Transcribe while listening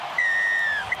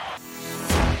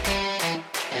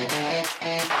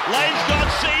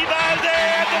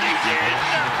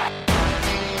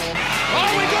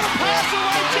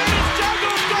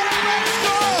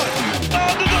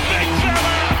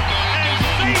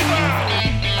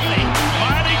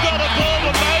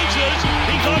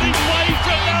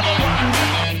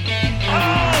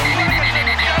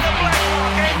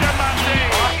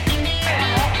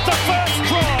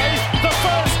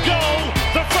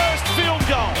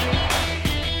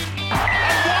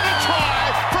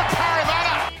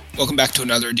Welcome back to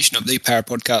another edition of the Para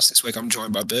Podcast. This week I'm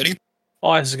joined by Birdie.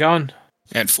 Hi, how's it going?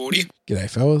 And 40. G'day,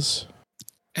 fellas.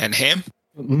 And Ham.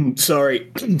 Sorry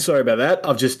about that.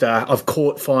 I've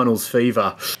caught finals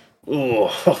fever.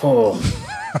 Oh.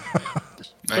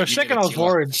 Mate, For a second, I was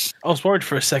worried. I was worried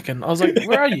for a second. I was like,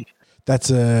 where are you? That's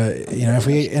if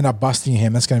we end up busting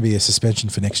him, that's going to be a suspension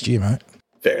for next year, mate.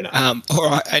 Fair enough. All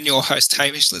right, and your host,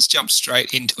 Hamish, let's jump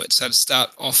straight into it. So to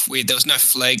start off with, there was no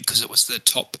flag because it was the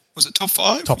top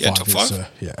five? Top five, top yes, five. sir.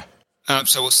 Yeah.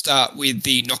 So we'll start with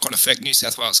the knock-on effect New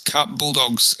South Wales Cup.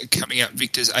 Bulldogs coming out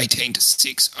victors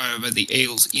 18-6 over the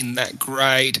Eels in that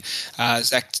grade.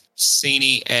 Zach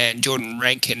Sini and Jordan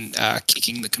Rankin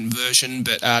kicking the conversion,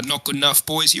 but not good enough.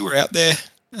 Boys, you were out there.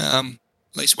 At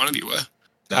least one of you were.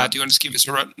 Do you want to just give us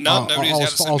a run? No, nobody was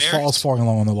out of St. Mary's. I was following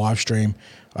along on the live stream.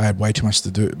 I had way too much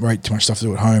stuff to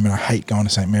do at home, and I hate going to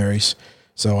St. Mary's.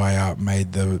 So I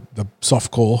made the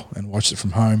soft call and watched it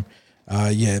from home.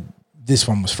 This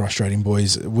one was frustrating,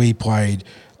 boys. We played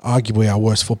arguably our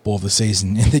worst football of the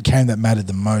season in the game that mattered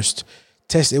the most.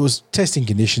 It was testing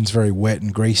conditions, very wet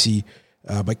and greasy,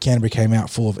 but Canterbury came out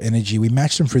full of energy. We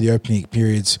matched them through the opening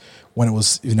periods when it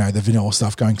was, the vanilla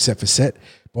stuff going set for set.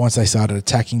 But once they started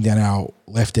attacking down our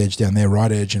left edge, down their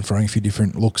right edge, and throwing a few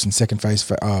different looks and second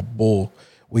phase ball,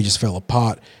 we just fell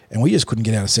apart, and we just couldn't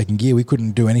get out of second gear. We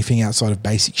couldn't do anything outside of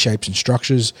basic shapes and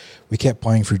structures. We kept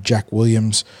playing through Jack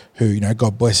Williams, who,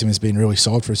 God bless him, has been really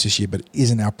solid for us this year, but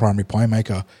isn't our primary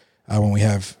playmaker when we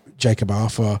have Jacob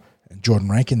Arthur and Jordan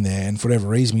Rankin there. And for whatever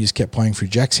reason, we just kept playing through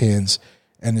Jack's hands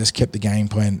and just kept the game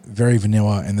plan very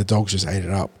vanilla, and the Dogs just ate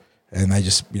it up. And they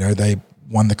just, they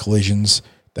won the collisions.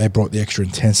 They brought the extra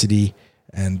intensity.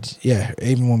 And,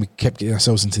 even when we kept getting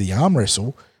ourselves into the arm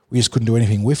wrestle, we just couldn't do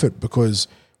anything with it because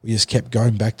we just kept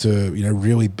going back to,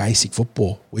 really basic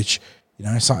football, which,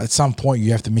 at some point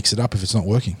you have to mix it up if it's not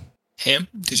working. Ham,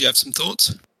 did you have some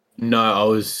thoughts? No, I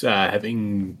was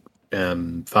having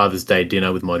Father's Day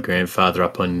dinner with my grandfather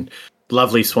up on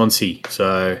lovely Swansea,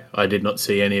 so I did not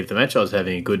see any of the match. I was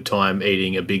having a good time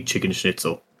eating a big chicken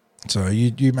schnitzel. So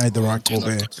you made the right call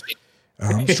there.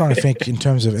 I'm just trying to think in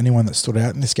terms of anyone that stood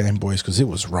out in this game, boys, because it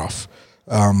was rough.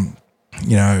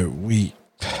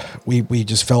 We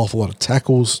just fell off a lot of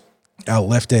tackles. Our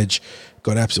left edge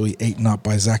got absolutely eaten up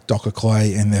by Zach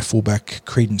Docker-Clay and their fullback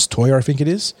Credence Toyer, I think it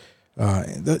is.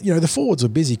 The forwards are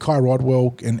busy. Kai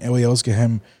Rodwell and Ellie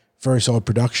Osgaham, very solid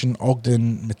production.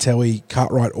 Ogden, Mattelli,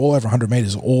 Cartwright, all over 100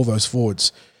 metres, all those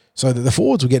forwards. So the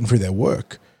forwards were getting through their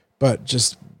work, but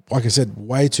just, like I said,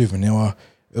 way too vanilla.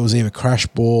 It was either crash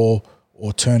ball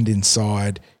or turned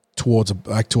inside towards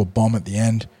to a bomb at the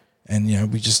end. And,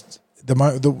 we just...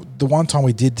 The one time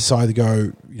we did decide to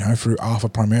go, through Arthur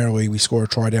primarily, we score a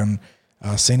try down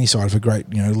Seni side of a great,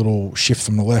 little shift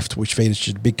from the left, which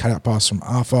featured a big cut-out pass from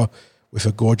Arthur with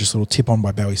a gorgeous little tip-on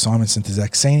by Bailey Simonson to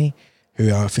Zach Seni,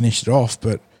 who finished it off.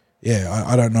 But,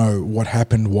 I don't know what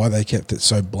happened, why they kept it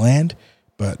so bland,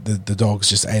 but the Dogs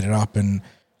just ate it up. And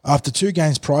after 2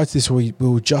 games prior to this, we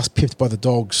were just pipped by the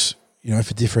Dogs,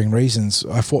 for differing reasons.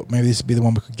 I thought maybe this would be the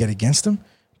one we could get against them.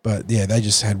 But, they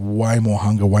just had way more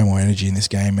hunger, way more energy in this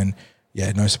game. And,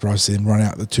 no surprise to them run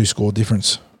out the 2-score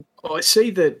difference. Oh, I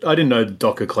see that. I didn't know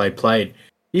Docker-Clay played.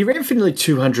 He ran for nearly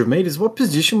 200 metres. What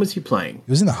position was he playing?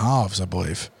 He was in the halves, I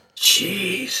believe.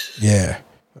 Jeez. Yeah.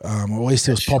 At least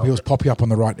he was popping up on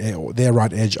their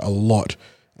right edge a lot.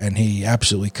 And he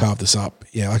absolutely carved us up.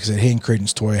 Yeah, like I said, he and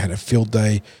Credence Toyer had a field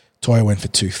day. Toyer went for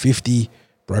 250,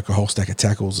 broke a whole stack of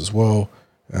tackles as well.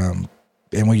 And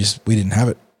we didn't have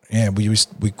it. Yeah,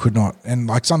 we could not, and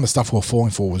like some of the stuff we were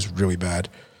falling for was really bad.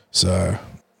 So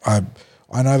I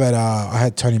know that I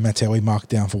had Tony Mattelli marked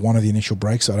down for one of the initial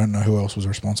breaks. I don't know who else was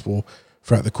responsible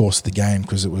throughout the course of the game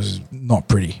because it was not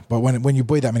pretty. But when you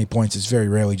bleed that many points, it's very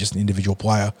rarely just an individual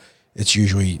player. It's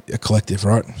usually a collective,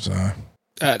 right? So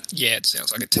it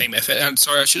sounds like a team effort. I'm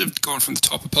sorry, I should have gone from the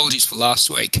top. Apologies for last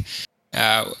week.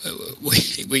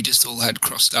 We just all had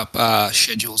crossed up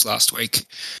schedules last week.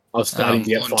 I was starting to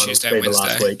get finals fever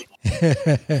last week.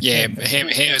 Ham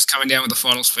was coming down with the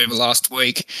finals fever last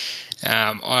week.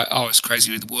 I was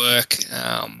crazy with work.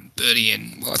 Birdie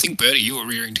I think Birdie, you were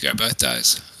rearing to go both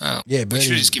days. Birdie, we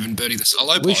should have just given Birdie the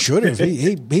solo pod. We should have.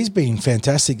 He's been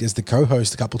fantastic as the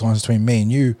co-host a couple of times between me and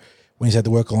you when he's had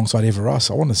to work alongside either of us.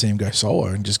 I want to see him go solo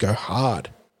and just go hard.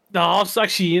 No, I was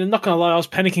actually not going to lie. I was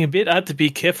panicking a bit. I had to be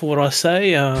careful what I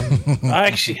say. I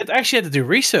actually had to do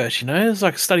research. It's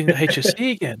like studying the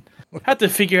HSC again. I had to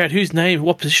figure out whose name,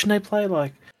 what position they play.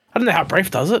 Like, I don't know how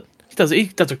Brafe does it. He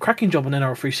does a cracking job on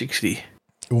NRL 360.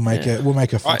 We'll make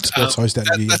a Fox Sports host out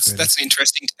of you. That's an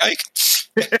interesting take.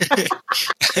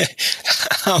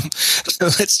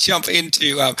 Let's jump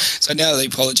into. So now the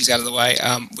apologies out of the way,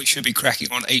 we should be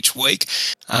cracking on each week.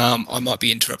 I might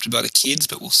be interrupted by the kids,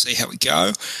 but we'll see how we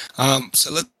go.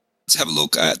 So let's have a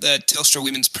look at the Telstra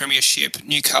Women's Premiership.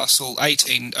 Newcastle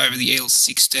 18 over the Eels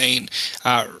 16.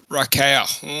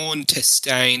 Rakea Horn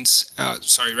Rakea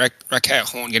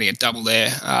Horn getting a double there.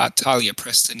 Talia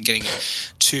Preston getting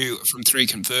 2 from 3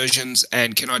 conversions.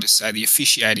 And can I just say the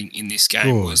officiating in this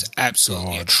game was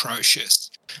absolutely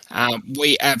atrocious.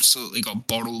 We absolutely got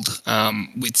bottled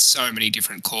with so many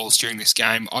different calls during this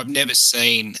game. I've never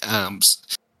seen...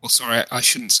 well, sorry, I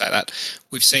shouldn't say that.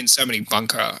 We've seen so many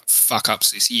bunker fuck-ups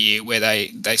this year where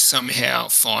they somehow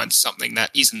find something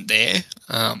that isn't there.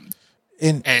 And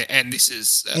this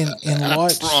is a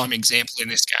prime example in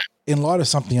this game. In light of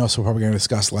something else we're probably going to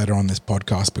discuss later on this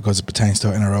podcast because it pertains to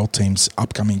our NRL team's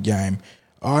upcoming game,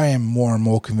 I am more and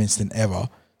more convinced than ever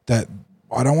that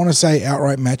I don't want to say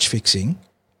outright match fixing,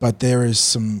 but there is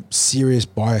some serious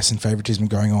bias and favoritism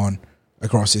going on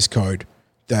across this code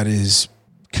that is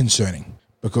concerning.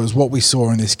 Because what we saw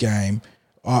in this game,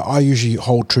 I usually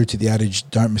hold true to the adage,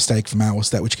 don't mistake for malice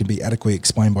that which can be adequately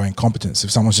explained by incompetence. If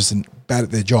someone's just bad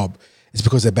at their job, it's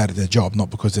because they're bad at their job,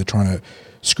 not because they're trying to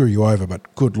screw you over.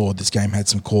 But good Lord, this game had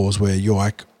some calls where you're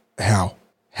like, how?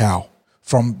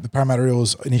 From the Parramatta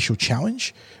Eels initial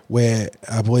challenge, where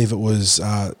I believe it was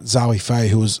Zawi Faye,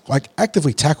 who was like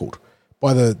actively tackled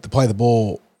by the play the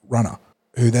ball runner,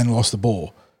 who then lost the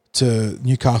ball, to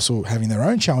Newcastle having their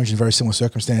own challenge in very similar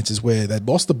circumstances where they'd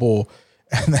lost the ball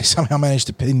and they somehow managed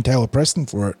to pin Taylor Preston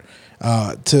for it,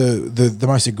 to the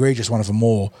most egregious one of them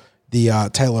all, the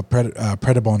Taylor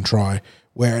Predabon try,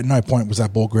 where at no point was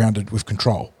that ball grounded with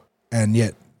control. And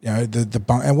yet,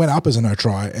 and went up as a no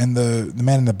try, and the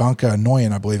man in the bunker,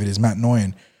 Noyan, I believe it is, Matt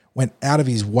Noyan, went out of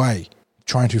his way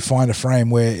trying to find a frame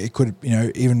where it could,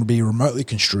 even be remotely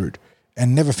construed,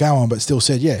 and never found one, but still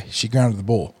said, yeah, she grounded the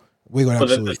ball. We got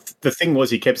absolutely. The thing was,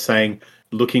 he kept saying,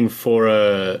 looking for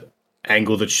a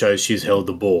angle that shows she's held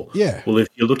the ball. Yeah. Well, if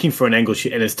you're looking for an angle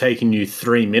and it's taken you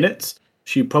 3 minutes,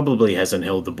 she probably hasn't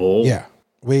held the ball. Yeah.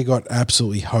 We got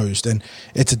absolutely hosed, and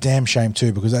it's a damn shame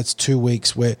too, because that's 2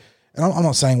 weeks where, and I'm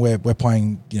not saying we're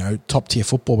playing top tier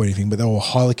football or anything, but they were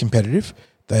highly competitive.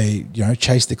 They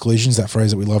chased the collisions, that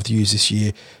phrase that we love to use this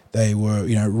year. They were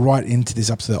right into this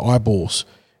up to their eyeballs,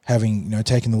 having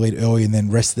taken the lead early and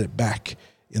then rested it back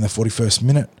in the 41st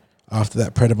minute after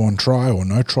that Predabon try or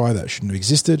no try that shouldn't have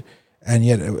existed, and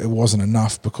yet it wasn't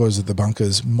enough because of the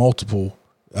bunkers' multiple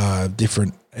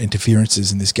different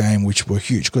interferences in this game, which were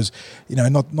huge. Because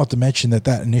not to mention that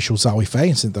initial Zawi Faye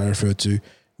incident that I referred to,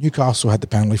 Newcastle had the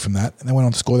penalty from that, and they went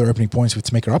on to score their opening points with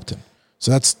Tamika Upton.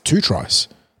 So that's 2 tries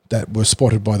that were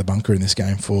spotted by the bunker in this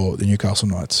game for the Newcastle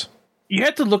Knights. You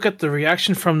had to look at the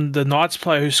reaction from the Knights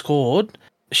player who scored.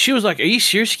 She was like, are you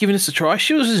serious giving us a try?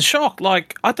 She was in shock.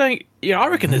 Like, I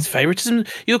reckon there's favouritism.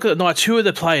 You look at the Knights, who are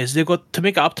the players? They've got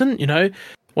Tamika Upton,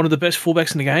 one of the best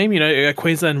fullbacks in the game, a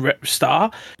Queensland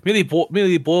star. Millie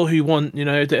Boyle, who won, the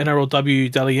NRLW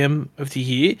Dally M of the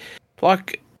year.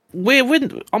 Like,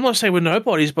 I'm not saying we're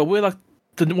nobodies, but we're like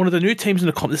one of the new teams in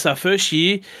the comp. This is our first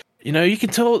year. You can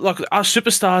tell, like, our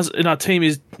superstars in our team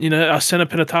is, our centre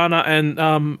Penatana and,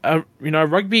 a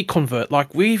rugby convert.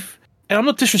 Like, and I'm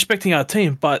not disrespecting our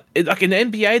team, but like in the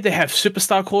NBA, they have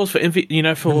superstar calls for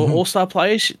for all-star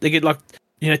players. They get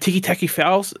ticky-tacky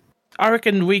fouls. I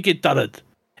reckon we get dudded.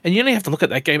 And you only have to look at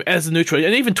that game as a neutral.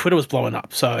 And even Twitter was blowing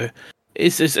up. So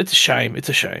it's a shame. It's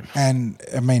a shame. And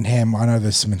I mean, Ham, I know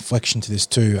there's some inflection to this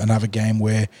too. Another game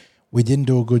where we didn't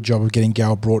do a good job of getting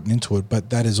Gal Broughton into it, but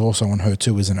that is also on her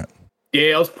too, isn't it?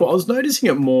 Yeah, I was noticing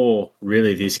it more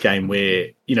really this game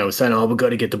where, we're saying, we've got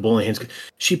to get the ball in hands.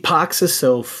 She parks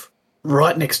herself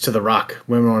right next to the ruck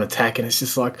when we're on attack, and it's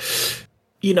just like,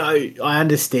 I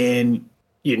understand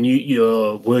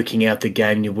you're working out the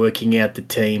game, you're working out the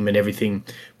team and everything,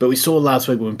 but we saw last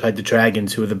week when we played the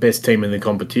Dragons, who were the best team in the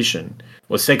competition,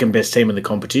 or second best team in the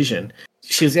competition.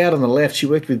 She was out on the left, she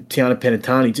worked with Tiana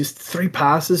Penatani, just 3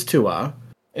 passes to her,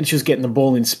 and she was getting the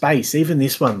ball in space. Even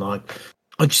this one, like,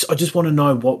 I just want to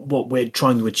know what we're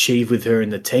trying to achieve with her in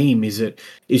the team. Is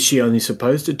she only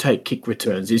supposed to take kick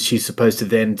returns? Is she supposed to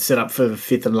then set up for the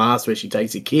 5th and last where she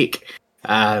takes a kick?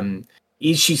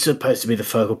 Is she supposed to be the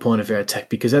focal point of her attack?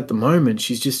 Because at the moment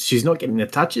she's not getting the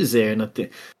touches there, and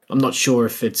I'm not sure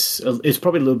if it's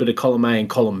probably a little bit of column A and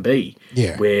column B,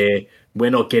 where we're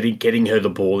not getting her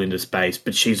the ball into space,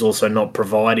 but she's also not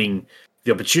providing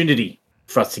the opportunity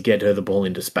for us to get her the ball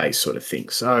into space, sort of thing.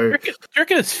 So, do you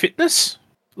reckon it's fitness?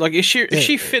 Like, is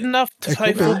she fit enough to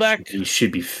play fullback? She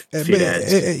should be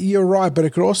fit. You're right, but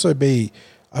it could also be,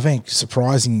 I think,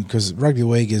 surprising because rugby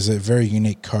league is a very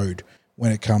unique code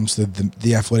when it comes to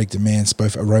the athletic demands,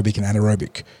 both aerobic and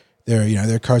anaerobic.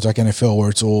 There are codes like NFL where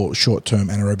it's all short-term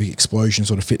anaerobic explosion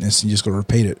sort of fitness and you just got to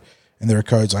repeat it. And there are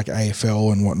codes like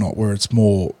AFL and whatnot where it's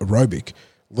more aerobic.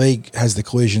 League has the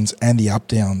collisions and the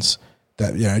up-downs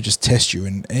that, just test you.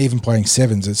 And even playing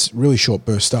sevens, it's really short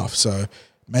burst stuff. So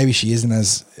maybe she isn't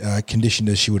as conditioned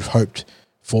as she would have hoped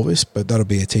for this, but that'll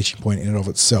be a teaching point in and of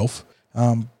itself.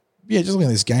 Just looking at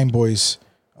this game, boys,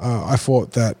 I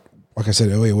thought that, like I said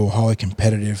earlier, we were highly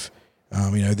competitive.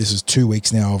 This is 2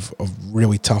 weeks now of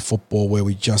really tough football where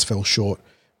we just fell short,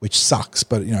 which sucks.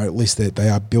 But, at least they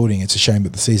are building. It's a shame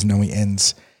that the season only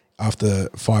ends after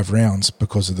 5 rounds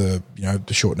because of the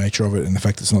short nature of it and the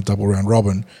fact that it's not double round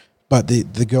robin. But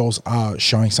the girls are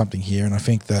showing something here. And I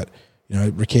think that,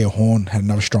 Rakia Horn had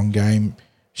another strong game.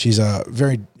 She's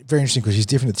very, very interesting because she's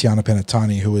different to Tiana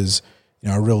Penatani, who is,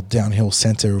 a real downhill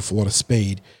centre with a lot of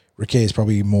speed. Rakia is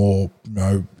probably more,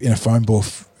 in a phone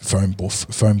booth,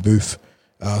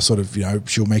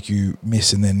 she'll make you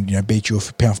miss and then, beat you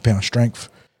with pound for pound strength.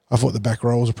 I thought the back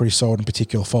rows were pretty solid, in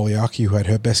particular Foliaki, who had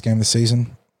her best game of the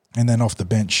season. And then off the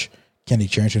bench, Kendi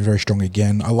Charrington, very strong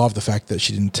again. I love the fact that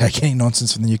she didn't take any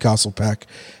nonsense from the Newcastle pack.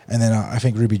 And then I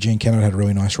think Ruby Jean Kennard had a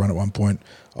really nice run at one point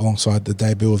alongside the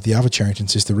debut of the other Charrington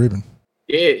sister, Ruben.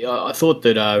 Yeah, I thought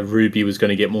that Ruby was going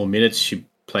to get more minutes. She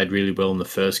played really well in the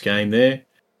first game there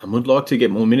and would like to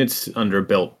get more minutes under a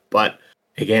belt. But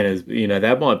again,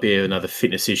 that might be another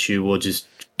fitness issue or just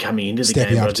coming into the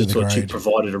game. I just thought she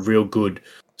provided a real good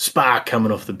spark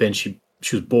coming off the bench.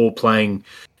 She was ball playing.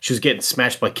 She was getting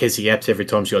smashed by Kessie Apps every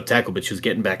time she got tackled, but she was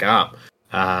getting back up.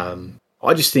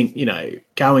 I just think,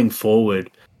 going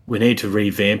forward, we need to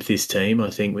revamp this team. I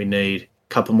think we need a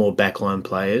couple more backline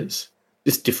players,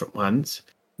 just different ones.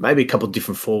 Maybe a couple of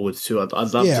different forwards too. I'd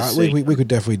love to see. Yeah, we could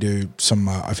definitely do some.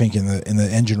 I think in the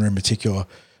engine room in particular.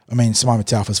 I mean, Samima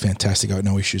Taufa's fantastic. I got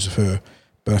no issues with her,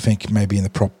 but I think maybe in the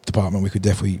prop department we could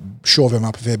definitely shore them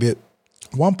up a fair bit.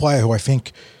 One player who I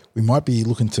think we might be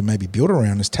looking to maybe build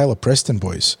around is Taylor Preston,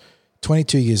 boys.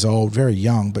 22 years old, very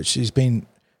young, but she's been,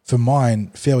 for mine,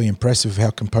 fairly impressive with how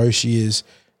composed she is.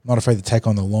 Not afraid to take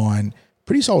on the line.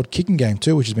 Pretty solid kicking game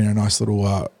too, which has been a nice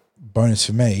little bonus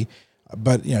for me.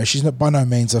 But, she's not by no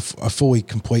means a fully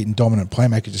complete and dominant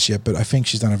playmaker just yet, but I think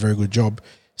she's done a very good job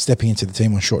stepping into the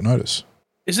team on short notice.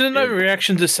 Isn't it an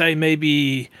overreaction to say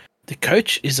maybe the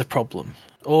coach is a problem?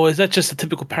 Or is that just a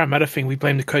typical Parramatta thing? We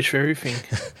blame the coach for everything.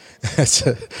 That's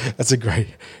a great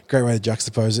way to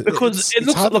juxtapose it. Because it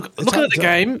looks hard, looking at the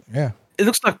game, yeah, it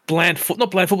looks like not bland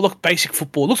football, like basic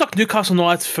football. It looks like Newcastle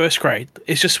Knights first grade.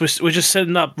 It's just we're just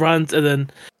setting up runs, and then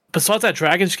besides that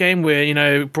Dragons game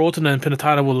where Broughton and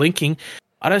Penatana were linking,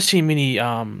 I don't see many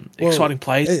exciting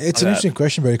plays. It's an interesting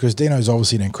question, Brady, because Dino's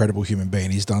obviously an incredible human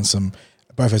being. He's done some,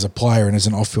 both as a player and as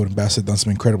an off-field ambassador, done some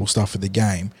incredible stuff for the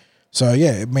game. So,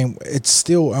 yeah, I mean, it's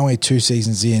still only 2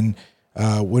 seasons in.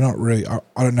 We're not really – I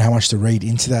don't know how much to read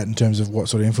into that in terms of what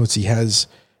sort of influence he has,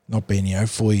 not being,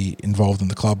 fully involved in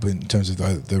the club in terms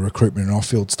of the recruitment and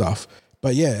off-field stuff.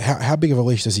 But, yeah, how big of a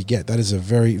leash does he get? That is a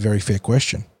very, very fair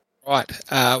question. Right.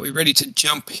 Are we ready to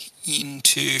jump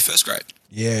into first grade?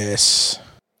 Yes.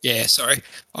 Yeah, sorry.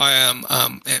 I am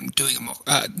doing not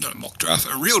a mock draft,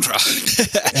 a real draft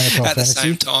at the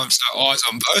same time, so eyes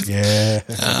on both. Yeah.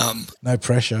 No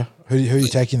pressure. Who are you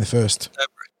taking the first?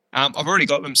 I've already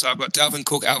got them, so I've got Dalvin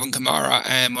Cook, Alvin Kamara,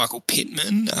 and Michael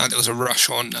Pittman. There was a rush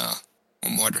on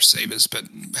wide receivers, but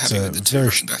happy with the two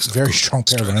rushing backs. Very strong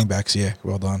pair of running backs, yeah.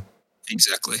 Well done.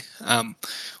 Exactly.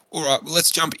 All right, well, let's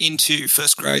jump into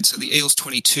first grade. So the Eels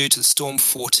 22 to the Storm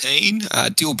 14.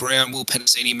 Dill Brown, Will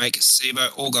Penasini, Maker Sivo,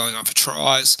 all going on for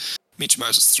tries. Mitch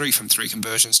Moses, 3 from 3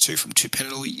 conversions, 2 from 2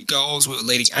 penalty goals. We were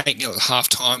leading 8-0 at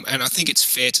halftime, and I think it's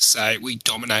fair to say we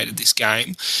dominated this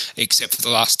game, except for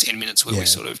the last 10 minutes where we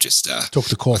sort of just took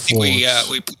the call forward.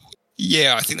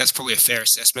 Yeah, I think that's probably a fair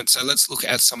assessment. So let's look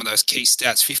at some of those key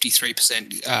stats.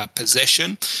 53%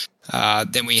 possession.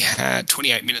 Then we had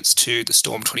 28 minutes to the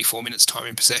Storm, 24 minutes time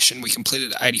in possession. We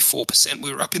completed 84%.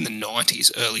 We were up in the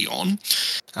 90s early on.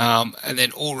 And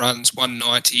then all runs,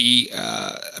 190,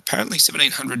 apparently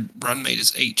 1,700 run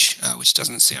metres each, which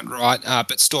doesn't sound right.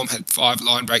 But Storm had 5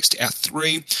 line breaks to our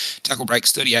 3. Tackle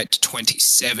breaks 38 to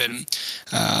 27.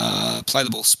 Play the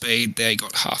ball speed, they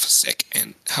got half a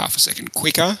second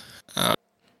quicker.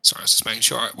 Sorry, I was just making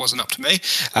sure it wasn't up to me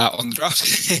on the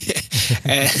draft.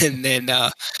 And then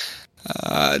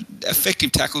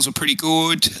Effective tackles were pretty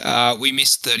good. We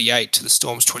missed 38 to the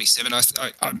Storm's 27.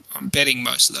 I'm betting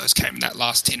most of those came in that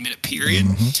last 10-minute period.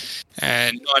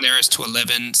 And 9 errors to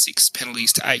 11, 6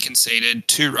 penalties to 8 conceded,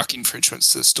 2 ruck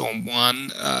infringements to the Storm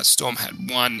 1. Storm had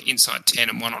 1 inside 10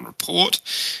 and 1 on report.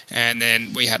 And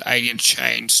then we had 80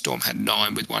 interchange. Storm had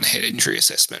 9 with 1 head injury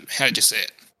assessment. How did you see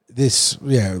it? This,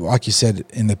 like you said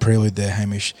in the prelude there,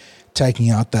 Hamish, taking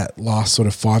out that last sort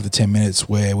of 5 to 10 minutes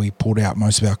where we pulled out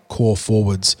most of our core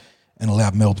forwards and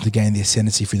allowed Melbourne to gain the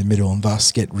ascendancy through the middle and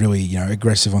thus get really,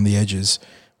 aggressive on the edges.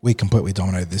 We completely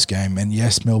dominated this game. And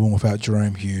yes, Melbourne without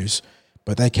Jerome Hughes,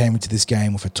 but they came into this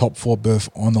game with a top 4 berth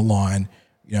on the line,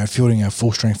 fielding a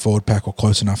full-strength forward pack or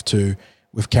close enough to,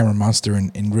 with Cameron Munster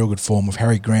in real good form, with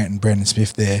Harry Grant and Brandon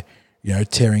Smith there,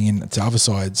 tearing in to other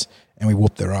sides, and we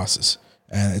whooped their asses.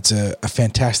 And it's a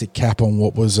fantastic cap on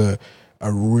what was a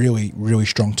really, really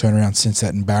strong turnaround since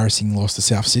that embarrassing loss to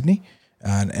South Sydney.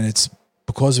 And it's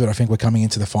because of it, I think we're coming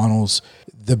into the finals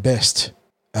the best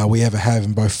we ever have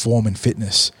in both form and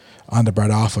fitness under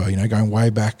Brad Arthur, going way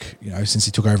back, since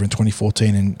he took over in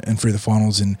 2014 and through the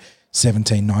finals in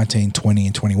 17, 19, 20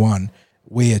 and 21.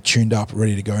 We are tuned up,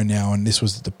 ready to go now, and this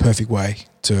was the perfect way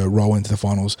to roll into the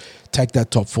finals, take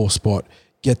that top 4 spot,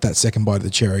 get that second bite of the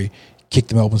cherry, kick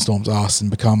the Melbourne Storm's ass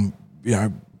and become,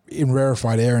 in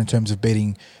rarefied air in terms of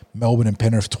beating Melbourne and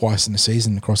Penrith twice in the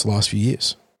season across the last few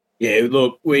years. Yeah,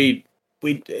 look,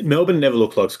 Melbourne never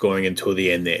looked like scoring until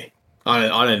the end there.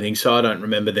 I don't think so. I don't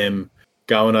remember them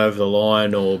going over the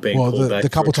line or being called back. The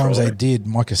couple times they did,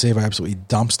 Mike Acevo absolutely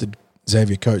dumpstered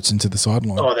Xavier Coates into the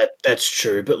sideline. Oh, that's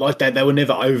true. But like that, they were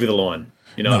never over the line.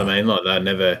 You know what I mean? Like they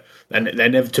never.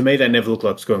 To me, they never looked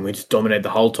like scoring. We just dominated the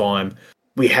whole time.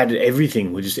 We had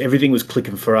everything. Everything was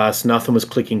clicking for us. Nothing was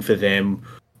clicking for them.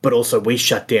 But also, we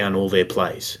shut down all their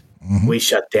plays. Mm-hmm. We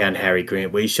shut down Harry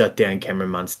Grant. We shut down Cameron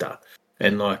Munster.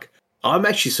 And I'm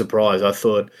actually surprised. I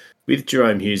thought with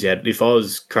Jerome Hughes out, if I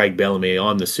was Craig Bellamy,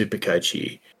 I'm the super coach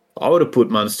here, I would have put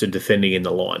Munster defending in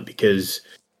the line because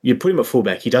you put him at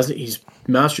fullback. He's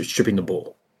master at stripping the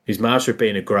ball. He's master at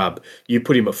being a grub. You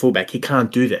put him at fullback. He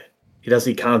can't do that.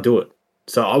 He can't do it.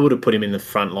 So I would have put him in the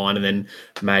front line and then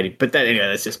made him. But anyway,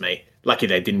 that's just me. Lucky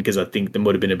they didn't because I think they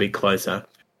would have been a bit closer.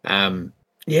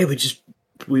 We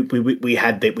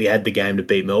had the game to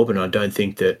beat Melbourne. I don't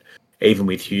think that even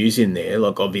with Hughes in there,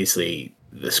 obviously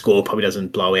the score probably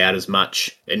doesn't blow out as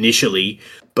much initially,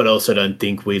 but I also don't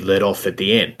think we let off at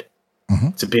the end. Mm-hmm.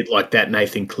 It's a bit like that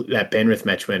Penrith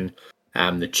match when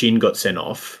the Chin got sent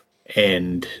off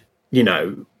and,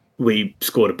 we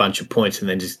scored a bunch of points and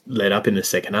then just let up in the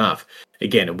second half.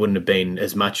 Again, it wouldn't have been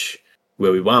as much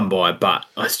where we won by, but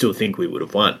I still think we would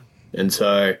have won. And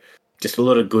so just a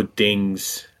lot of good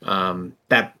things.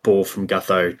 That ball from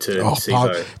Gutho to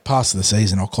Sivo. Pass of the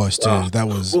season or close to. That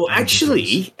was... Well,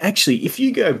 actually, if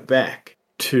you go back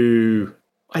to,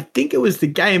 I think it was the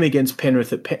game against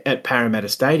Penrith at Parramatta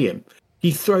Stadium,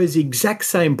 he throws the exact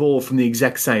same ball from the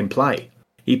exact same play.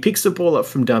 He picks the ball up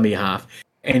from dummy half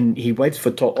and he waits for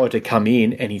To'o to come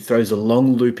in and he throws a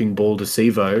long looping ball to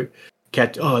Sivo,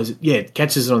 catches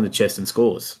it on the chest and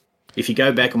scores. If you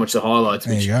go back and watch the highlights,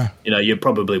 which you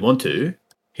probably want to,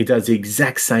 he does the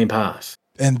exact same pass.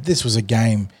 And this was a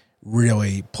game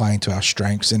really playing to our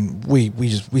strengths, and we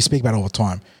speak about it all the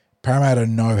time. Parramatta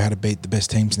know how to beat the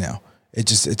best teams now.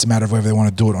 It's a matter of whether they want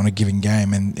to do it on a given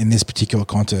game. And in this particular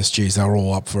contest, they were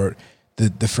all up for it.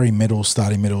 The three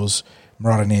starting middles,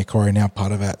 Murata Niokore now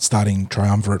part of that starting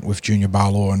triumvirate with Junior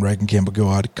Barlaw and Reagan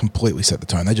Campbell-Guard completely set the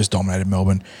tone. They just dominated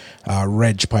Melbourne.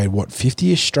 Reg played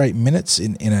 50-ish straight minutes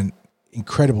in an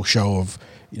incredible show of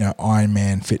Iron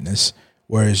Man fitness,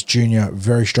 whereas Junior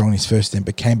very strong in his first stint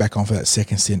but came back on for that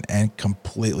second stint and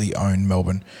completely owned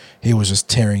Melbourne. He was just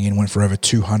tearing in, went for over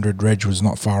 200. Reg was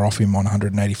not far off him on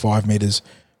 185 metres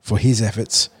for his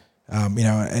efforts.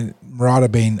 And Murata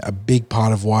being a big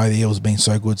part of why the Eels have been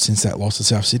so good since that loss to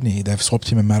South Sydney. They've swapped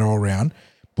him and Matto around,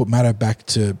 put Matto back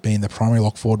to being the primary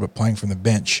lock forward but playing from the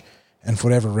bench. And for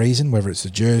whatever reason, whether it's the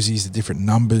jerseys, the different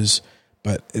numbers,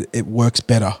 but it works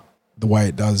better the way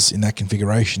it does in that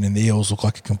configuration. And the Eels look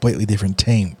like a completely different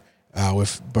team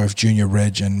with both Junior,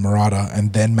 Reg and Murata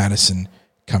and then Madison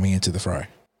coming into the fray.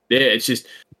 Yeah, it's just,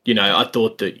 I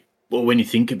thought that, when you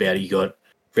think about it, you got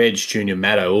Reg, Junior,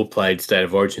 Matto all played State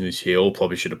of Origin this year. All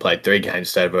probably should have played 3 games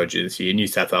State of Origin this year. New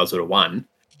South Wales would have won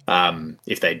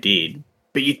if they did.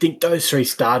 But you'd think those 3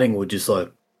 starting would just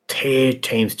tear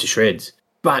teams to shreds.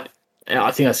 But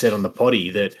I think I said on the potty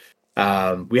that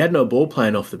we had no ball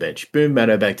playing off the bench. Boom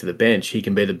Matto back to the bench. He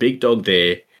can be the big dog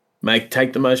there,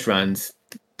 take the most runs,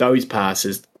 throw his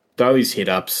passes, throw his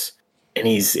hit-ups, and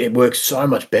it works so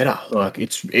much better. Like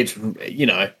it's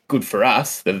good for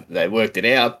us that they worked it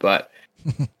out, but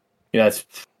it's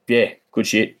good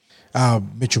shit.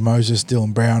 Mitchell Moses,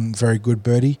 Dylan Brown, very good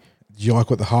birdie. Do you like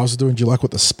what the halves are doing? Do you like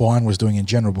what the spine was doing in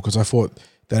general? Because I thought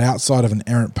that outside of an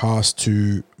errant pass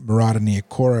to Murata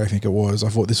Niokora, I think it was, I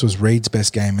thought this was Reed's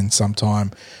best game in some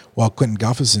time, while Quentin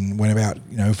Gufferson went about,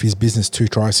 with his business, 2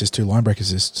 try assists, 2 line break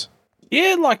assists.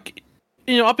 Yeah,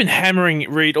 I've been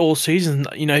hammering Reed all season.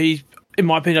 He, in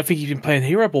my opinion, I think he's been playing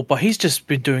hero ball, but he's just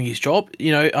been doing his job.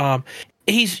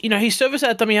 His service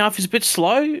at dummy half is a bit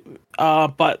slow,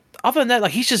 but other than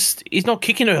that, he's not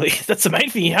kicking early. That's the main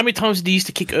thing. How many times did he used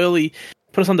to kick early,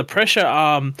 put us under pressure?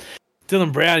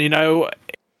 Dylan Brown,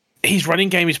 his running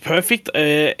game is perfect.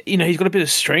 He's got a bit of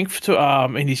strength to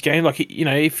in his game.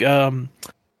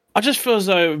 I just feel as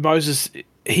though Moses,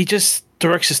 he just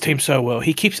directs his team so well.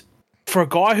 He keeps, for a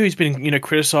guy who's been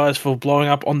criticized for blowing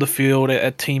up on the field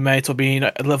at teammates or being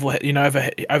a level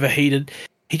overheated,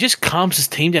 he just calms his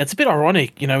team down. It's a bit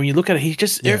ironic, when you look at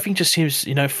it. Everything just seems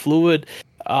fluid.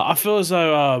 I feel as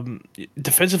though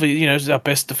defensively, it's our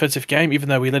best defensive game, even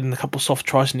though we let in a couple of soft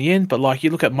tries in the end. But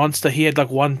you look at Munster, he had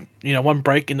one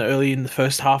break early in the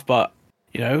first half, but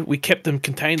we kept them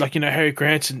contained. Harry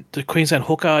Grant and the Queensland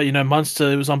hooker,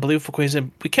 Munster, it was unbelievable for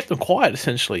Queensland. We kept them quiet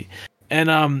essentially, and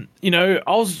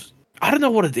I don't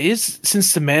know what it is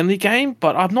since the Manly game,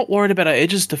 but I'm not worried about our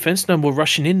edges defense no more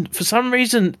rushing in. For some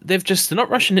reason, they're not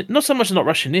rushing in. Not so much not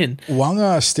rushing in.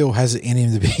 Wanga still has it in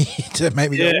him to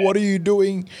make me go, what are you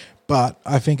doing? But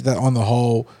I think that on the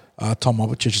whole, Tom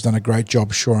Opicic has done a great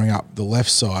job shoring up the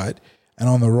left side. And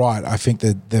on the right, I think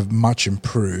that they've much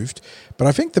improved. But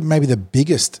I think that maybe the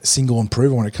biggest single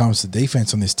improvement when it comes to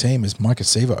defense on this team is Micah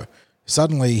Sevo.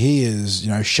 Suddenly he is,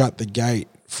 shut the gate,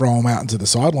 throw him out into the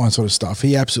sideline sort of stuff.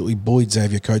 He absolutely bullied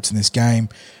Xavier Coates in this game,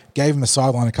 gave him the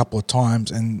sideline a couple of times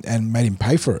and made him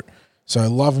pay for it. So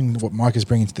loving what Mike is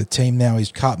bringing to the team now.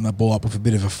 He's cutting the ball up with a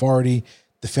bit of authority,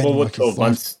 defending. Well, what 12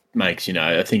 months makes,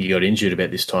 I think he got injured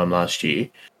about this time last year,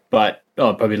 but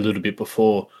probably a little bit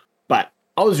before. But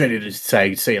I was ready to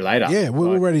say, see you later. Yeah, we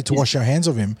were ready to wash our hands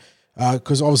of him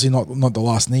because obviously not the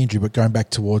last knee injury, but going back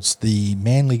towards the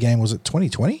Manly game, was it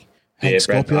 2020?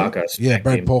 Brad Parker. Yeah,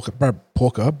 Brad Parker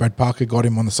got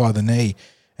him on the side of the knee,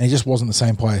 and he just wasn't the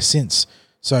same player since.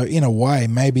 So in a way,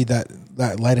 maybe that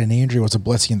later knee injury was a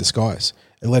blessing in disguise.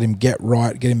 It let him get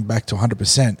him back to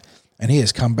 100%, and he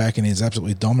has come back and is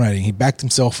absolutely dominating. He backed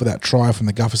himself for that try from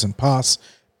the Gufferson pass.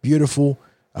 Beautiful.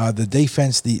 The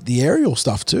defense, the aerial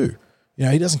stuff too.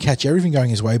 He doesn't catch everything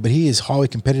going his way, but he is highly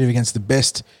competitive against the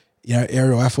best,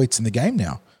 aerial athletes in the game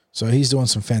now. So he's doing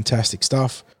some fantastic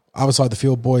stuff. Other side of the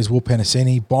field, boys, Will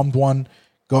Penasini bombed one,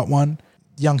 got one.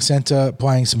 Young centre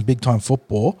playing some big-time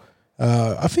football.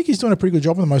 I think he's doing a pretty good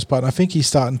job for the most part. I think he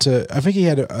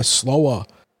had a slower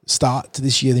start to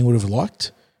this year than he would have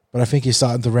liked, but I think he's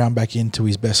starting to round back into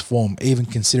his best form, even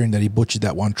considering that he butchered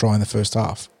that one try in the first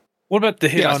half. What about the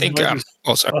hit on Moses?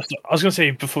 I was going to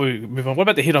say before we move on, what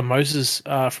about the hit on Moses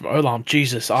from Olam?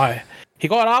 Jesus, he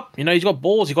got up, he's got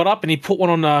balls, he got up and he put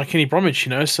one on Kenny Bromwich,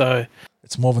 so...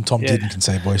 It's more than Tom Didden can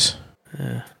say, boys.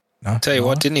 Yeah. No? Tell you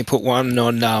what, didn't he put one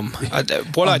on?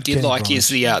 What I did like Bromwich. is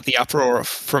the uproar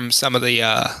from some of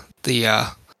the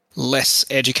less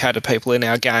educated people in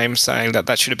our game saying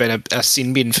that should have been a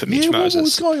sin bin for Mitch Moses. What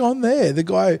was going on there? The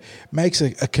guy makes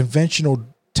a conventional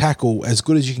tackle as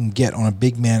good as you can get on a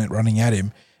big man running at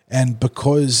him, and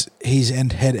because his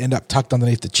head ended up tucked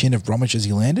underneath the chin of Bromwich as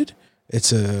he landed,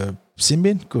 it's a sin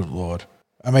bin? Good Lord.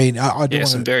 I mean,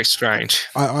 very strange.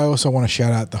 I also want to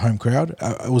shout out the home crowd.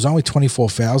 It was only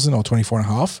 24,000 or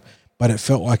 24.5, but it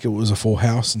felt like it was a full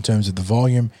house in terms of the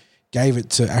volume. Gave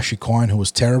it to Ashley Quine, who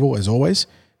was terrible as always.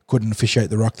 Couldn't officiate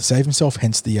the ruck to save himself,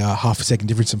 hence the half a second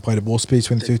difference in play to ball speed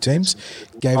between the two teams.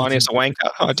 Quine is a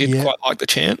wanker. I did quite like the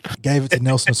chant. Gave it to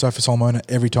Nelson Asofa Solomona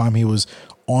every time he was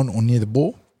on or near the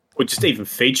ball. Well, just even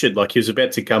featured, he was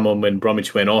about to come on when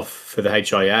Bromwich went off for the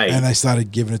HIA. And they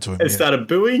started giving it to him. And started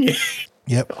booing.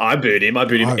 Yep. I booed him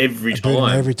every time. Him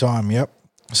every time, yep.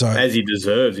 So as he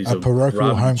deserves. He's a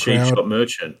parochial home cheap crowd. shot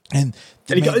merchant. And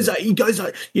he goes,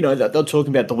 they're talking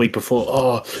about the week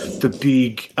before, the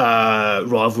big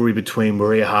rivalry between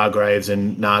Maria Hargraves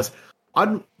and Nas.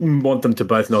 I want them to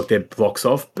both knock their blocks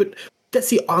off, but that's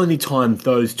the only time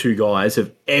those two guys have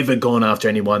ever gone after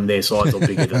anyone their size or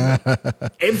bigger than them.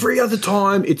 Every other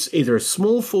time, it's either a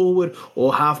small forward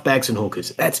or halfbacks and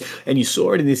hookers. And you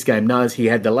saw it in this game. Nas, he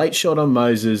had the late shot on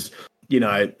Moses.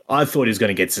 I thought he was going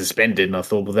to get suspended, and I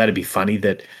thought, well, that'd be funny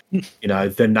that,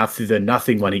 the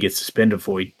nothing one he gets suspended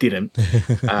for, he didn't.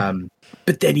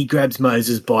 But then he grabs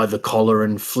Moses by the collar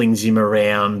and flings him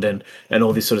around and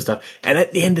all this sort of stuff. And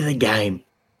at the end of the game,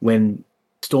 when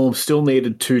Storm still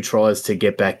needed 2 tries to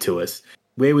get back to us,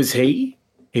 where was he?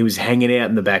 He was hanging out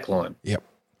in the back line. Yep.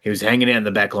 He was hanging out in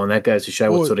the back line. That goes to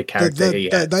show what sort of character he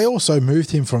has. They also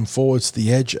moved him from forwards to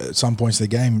the edge at some points of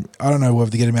the game. I don't know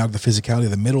whether to get him out of the physicality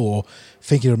of the middle or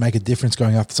think it would make a difference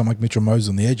going after someone like Mitchell Moses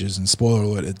on the edges. And spoiler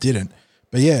alert, it didn't.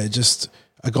 But yeah, just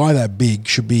a guy that big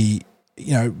should be,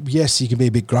 yes, he can be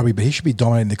a bit grubby, but he should be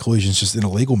dominating the collisions just in a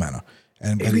legal manner.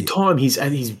 And every time he's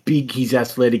big, he's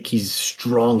athletic, he's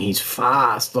strong, he's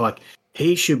fast. Like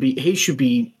he should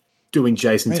be doing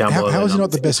Jason Taumalolo. How is he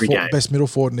not the best middle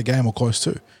forward in the game or close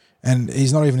to? And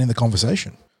he's not even in the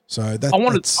conversation. So that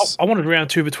I wanted round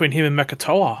 2 between him and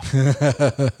Makatoa.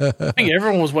 I think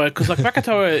everyone was worried because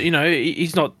Makatoa,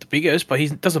 he's not the biggest, but he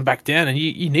doesn't back down, and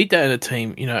you need that in a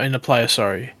team, in a player.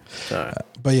 Sorry. So.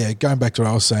 But yeah, going back to what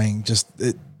I was saying, just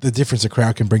the difference a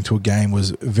crowd can bring to a game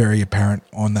was very apparent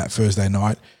on that Thursday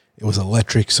night. It was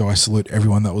electric, so I salute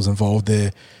everyone that was involved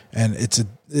there, and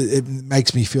it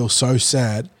makes me feel so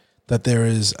sad that there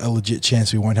is a legit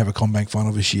chance we won't have a CommBank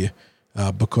final this year.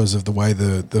 Because of the way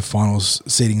the finals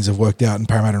seedings have worked out, and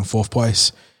Parramatta in 4th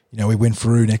place. We win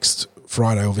through next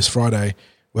Friday or this Friday.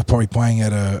 We're probably playing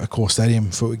at a core stadium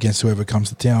against whoever comes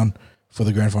to town for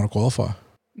the grand final qualifier.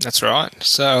 That's right.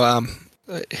 So,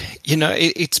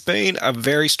 it's been a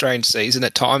very strange season.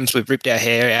 At times we've ripped our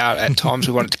hair out. At times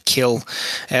we wanted to kill.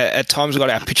 At times we've got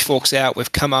our pitchforks out.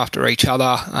 We've come after each other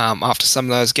after some of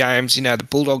those games. The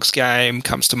Bulldogs game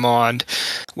comes to mind.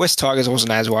 West Tigers I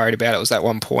wasn't as worried about. It was at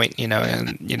one point,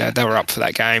 and they were up for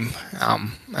that game.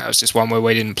 It was just one where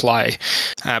we didn't play.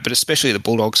 But especially the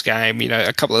Bulldogs game,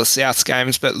 a couple of the Souths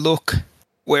games. But look,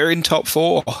 we're in top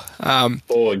 4.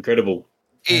 Incredible.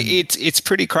 It's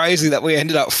pretty crazy that we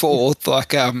ended up 4th.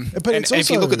 But and if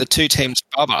you look at the 2 teams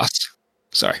above us,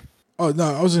 sorry. Oh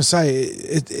no, I was going to say,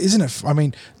 isn't it? I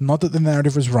mean, not that the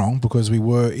narrative was wrong because we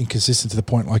were inconsistent to the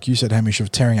point, like you said, Hamish,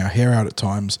 of tearing our hair out at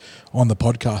times on the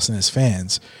podcast and as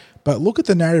fans. But look at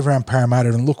the narrative around Parramatta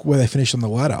and look where they finished on the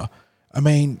ladder. I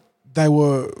mean, they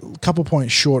were a couple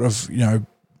points short of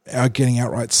getting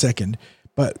outright second,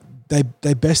 but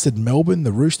they bested Melbourne,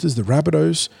 the Roosters, the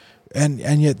Rabbitohs. And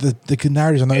yet the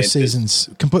narratives on those seasons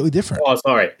completely different. Oh,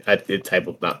 sorry, I did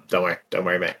table. No, don't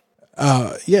worry, mate.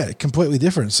 Yeah, completely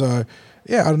different. So,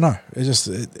 yeah, I don't know. It's just,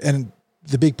 and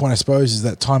the big point, I suppose, is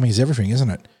that timing is everything, isn't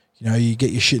it? You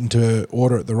get your shit into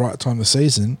order at the right time of the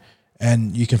season,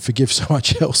 and you can forgive so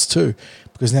much else too,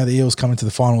 because now the Eels come into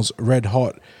the finals red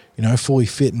hot, fully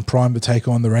fit and primed to take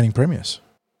on the reigning premiers.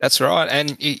 That's right.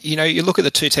 And, you look at the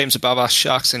 2 teams above us,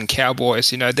 Sharks and Cowboys,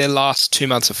 their last 2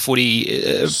 months of footy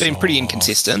have been pretty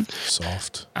inconsistent.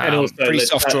 Soft. And also, pretty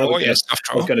soft draw. Soft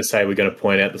draw. I was going to say we're going to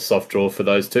point out the soft draw for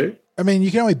those 2. I mean,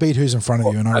 you can only beat who's in front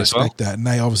of you, and I respect that. And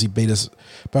they obviously beat us.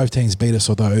 Both teams beat us,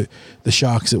 although the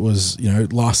Sharks, it was,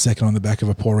 last second on the back of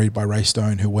a poor read by Ray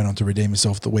Stone, who went on to redeem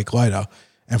himself the week later.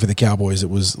 And for the Cowboys, it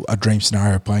was a dream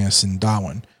scenario playing us in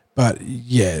Darwin. But,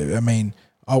 yeah, I mean,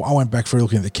 I went back through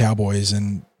looking at the Cowboys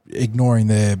and ignoring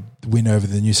their win over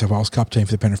the New South Wales Cup team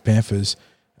for the Penrith Panthers,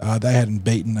 they hadn't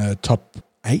beaten a top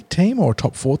 8 team or a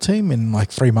top 4 team in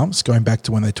 3 months, going back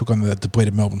to when they took on the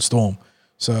depleted Melbourne Storm.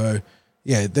 So,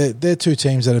 yeah, they're 2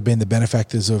 teams that have been the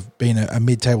benefactors of being a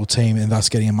mid-table team and thus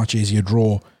getting a much easier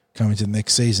draw coming to the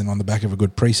next season on the back of a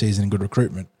good preseason and good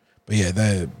recruitment. But, yeah,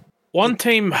 they're... One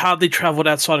team hardly travelled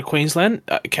outside of Queensland,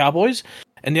 Cowboys,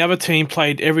 and the other team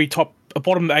played every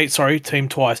bottom 8, team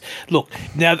twice. Look,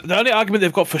 now the only argument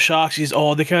they've got for Sharks is,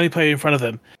 they can only play in front of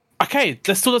them. Okay,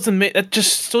 that still doesn't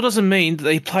mean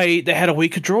that they had a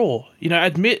weaker draw.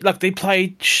 Admit they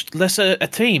played lesser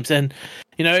teams, and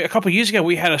a couple of years ago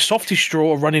we had a softish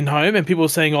draw running home, and people were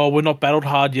saying, we're not battled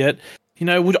hard yet.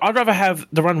 I'd rather have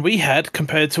the run we had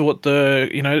compared to what the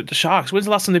Sharks. When's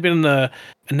the last time they've been in a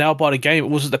nail-biter game?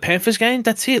 Was it the Panthers game?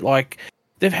 That's it.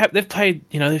 They've played,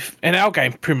 in our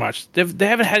game pretty much. They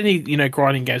haven't had any,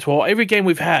 grinding games. Well, every game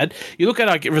we've had, you look at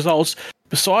our results,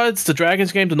 besides the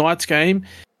Dragons game, the Knights game,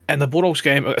 and the Bulldogs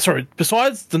game,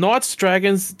 besides the Knights,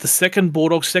 Dragons, the second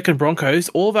Bulldogs, second Broncos,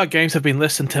 all of our games have been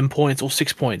less than 10 points or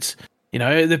 6 points.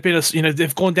 They've been,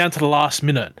 they've gone down to the last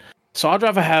minute. So I'd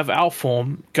rather have our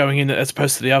form going in as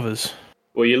opposed to the others.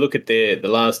 Well, you look at the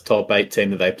last top 8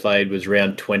 team that they played was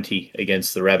round 20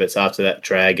 against the Rabbits. After that,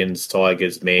 Dragons,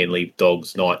 Tigers, Manly,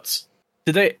 Dogs, Knights.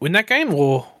 Did they win that game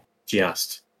or?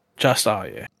 Just.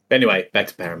 Yeah. Anyway, back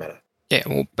to Parramatta. Yeah,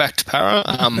 well, back to Para.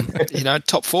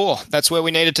 Top 4. That's where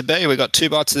we needed to be. We got 2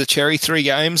 bites of the cherry, 3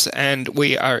 games, and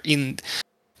we are in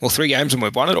 3 games and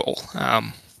we've won it all.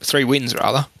 3 wins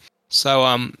rather. So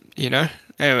and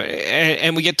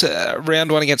we get to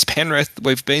round 1 against Penrith.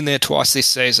 We've been there twice this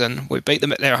season. We beat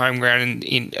them at their home ground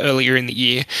in earlier in the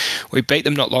year. We beat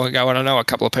them not long ago, and I know a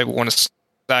couple of people want to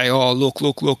say, "Oh, look,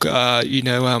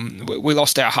 we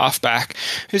lost our halfback."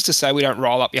 Who's to say we don't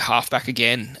roll up your halfback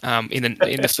again in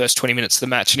the first 20 minutes of the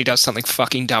match, and he does something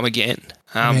fucking dumb again?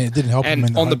 It didn't help him.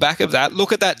 And on the back of that,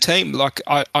 look at that team. Like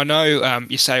I know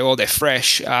you say, "Oh, they're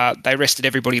fresh." They rested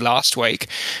everybody last week,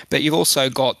 but you've also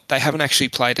got they haven't actually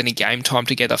played any game time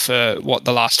together for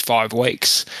the last 5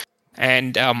 weeks,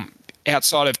 and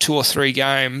outside of 2 or 3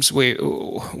 games, we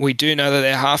do know that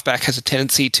their halfback has a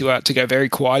tendency to go very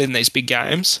quiet in these big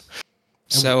games.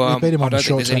 So I don't think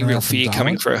there's any real fear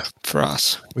coming for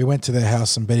us. We went to their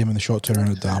house and beat him in the short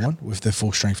turnaround at Darwin with their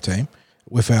full strength team,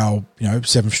 with our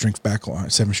 7-string back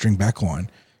line.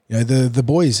 The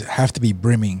boys have to be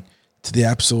brimming to the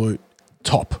absolute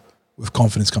top with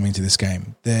confidence coming into this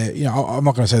game. They're I'm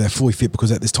not going to say they're fully fit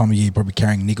because at this time of year you're probably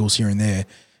carrying niggles here and there.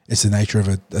 It's the nature of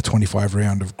a 25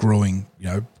 round of grueling,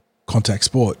 contact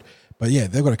sport. But yeah,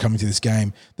 they've got to come into this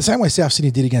game the same way South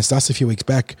Sydney did against us a few weeks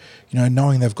back,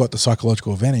 knowing they've got the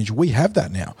psychological advantage. We have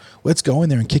that now. Let's go in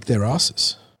there and kick their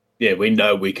asses. Yeah, we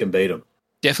know we can beat them.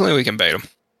 Definitely we can beat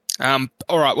them.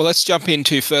 All right, well, let's jump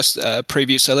into first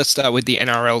preview. So let's start with the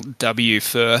NRLW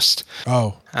first.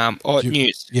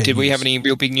 News. Yeah, Did we have any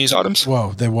real big news items?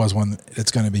 Well, there was one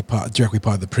that's going to be directly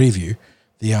part of the preview.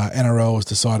 The NRL has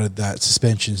decided that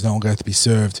suspensions no longer have to be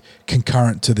served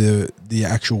concurrent to the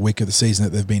actual week of the season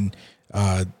that they've been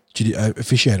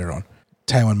officiated on.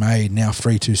 Taylor May now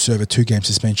free to serve a 2-game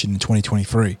suspension in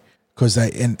 2023 because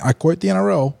and I quote the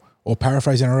NRL or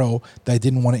paraphrase NRL, they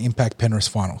didn't want to impact Penrith's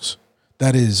finals.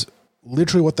 That is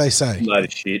literally what they say. Load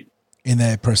of shit. In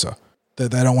their presser,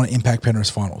 that they don't want to impact Penrith's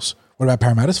finals. What about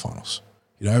Parramatta's finals?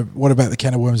 What about the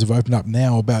can of worms have opened up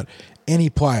now about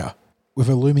any player with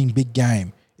a looming big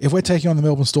game? If we're taking on the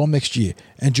Melbourne Storm next year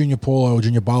and Junior Paulo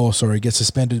gets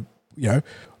suspended,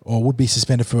 or would be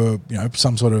suspended for,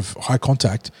 some sort of high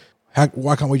contact,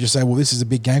 why can't we just say, well, this is a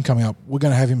big game coming up. We're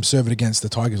going to have him serve it against the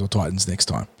Tigers or Titans next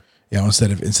time,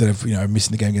 instead of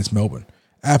missing the game against Melbourne.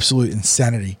 Absolute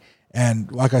insanity.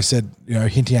 And like I said,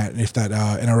 hinting at if that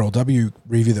NRLW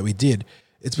review that we did,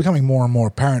 it's becoming more and more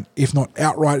apparent, if not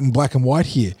outright in black and white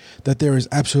here, that there is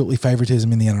absolutely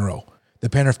favouritism in the NRL. The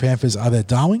Penrith Panthers are their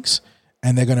darlings,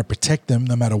 and they're going to protect them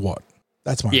no matter what.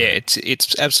 That's my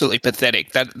it's absolutely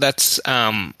pathetic. That's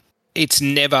it's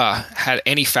never had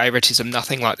any favouritism.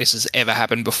 Nothing like this has ever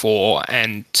happened before,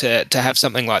 and to have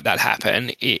something like that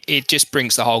happen, it just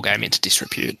brings the whole game into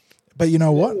disrepute. But you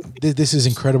know what? This is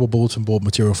incredible bulletin board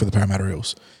material for the Parramatta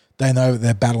Eels. They know that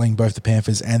they're battling both the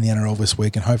Panthers and the NRL this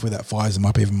week, and hopefully that fires them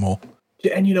up even more.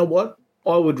 Yeah, and you know what?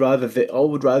 I would rather the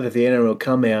NRL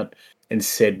come out and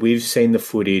said, we've seen the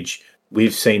footage,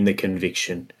 we've seen the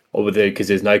conviction, because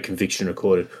there's no conviction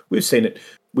recorded. We've seen it.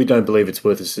 We don't believe it's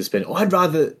worth a suspension. I'd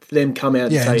rather them come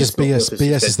out and say just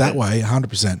BS is that way,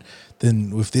 100%,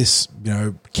 than with this,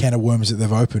 can of worms that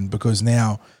they've opened, because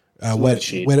now where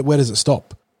does it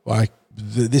stop? Like,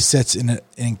 this sets an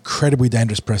incredibly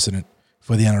dangerous precedent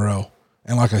for the NRL.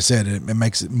 And like I said, it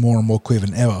makes it more and more clear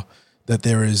than ever that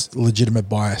there is legitimate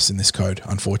bias in this code,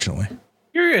 unfortunately.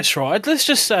 Curious, right? Let's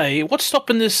just say, what's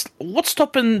stopping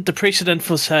the precedent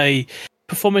for, say,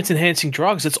 performance-enhancing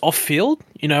drugs that's off-field?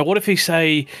 What if he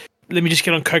say, let me just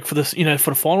get on coke for this,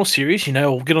 for the final series,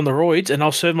 or get on the roids, and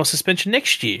I'll serve my suspension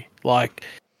next year? Like,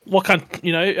 what kind,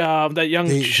 that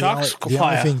young Sharks player? The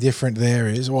only thing different there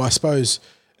is, I suppose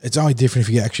it's only different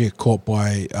if you actually get caught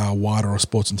by WADA or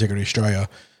Sports Integrity Australia.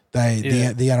 The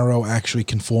NRL actually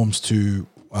conforms to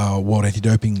World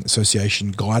Anti-Doping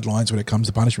Association guidelines when it comes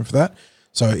to punishment for that.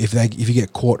 So if you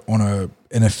get caught on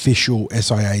an official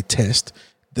SIA test,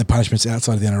 the punishment's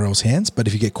outside of the NRL's hands. But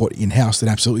if you get caught in-house, then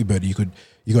absolutely, Bertie,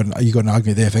 you got an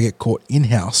argument there. If they get caught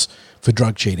in-house for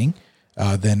drug cheating,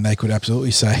 then they could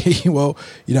absolutely say, well,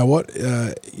 you know what,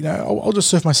 I'll just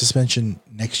serve my suspension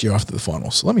next year after the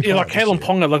finals. Let me like Kalen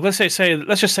Ponga. Like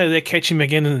let's just say they catch him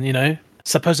again, and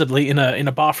supposedly in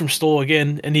a bathroom stall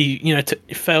again, and he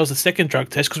fails the second drug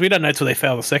test, because we don't know till they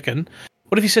fail the second.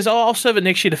 What if he says, I'll serve it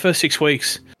next year, the first 6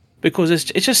 weeks, because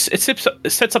it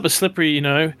sets up a slippery,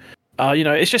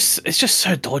 it's just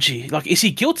so dodgy. Like, is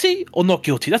he guilty or not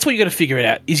guilty? That's what you got to figure it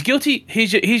out. He's guilty.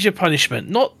 Here's your punishment.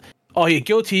 Not, you're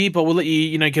guilty, but we'll let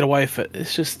you, get away with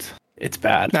it. It's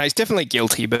bad. No, he's definitely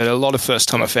guilty, but a lot of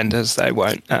first-time offenders, they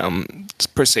won't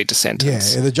proceed to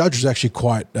sentence. Yeah, the judge was actually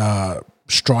quite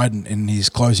strident in his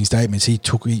closing statements.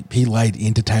 He laid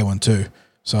into Taylor too.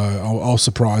 So I was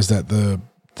surprised that the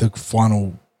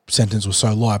final sentence was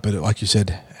so light. But like you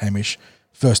said, Hamish,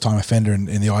 first time offender in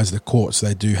the eyes of the court, so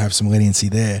they do have some leniency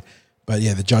there. But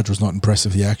yeah, the judge was not impressed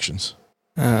with the actions.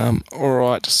 All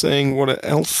right, seeing what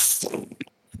else.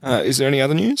 Is there any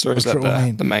other news, or is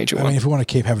that the major one? I mean, if we want to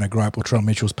keep having a gripe, Latrell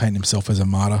Mitchell's painting himself as a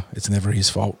martyr. It's never his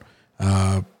fault.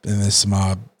 And there's some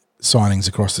signings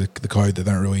across the code that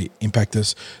don't really impact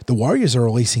us. The Warriors are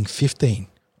releasing 15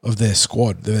 of their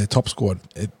squad, their top squad,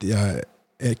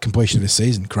 at completion of the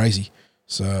season. Crazy.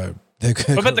 So what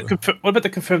about the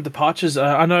confirmed departures?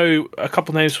 I know a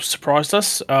couple of names surprised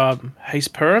us. Hayes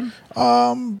Perham.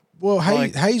 Well,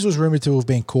 Hayes was rumoured to have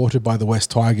been courted by the West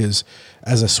Tigers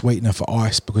as a sweetener for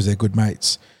Ice because they're good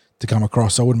mates to come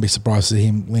across. So I wouldn't be surprised to see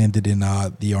him landed in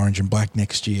the orange and black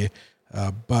next year.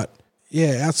 But,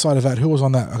 yeah, outside of that, who was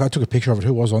on that? I took a picture of it.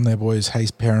 Who was on there, boys? Hayes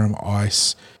Perham,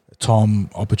 Ice, Tom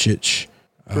Opicic.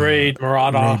 Reed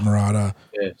Murata.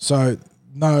 Yeah. So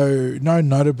no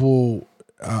notable...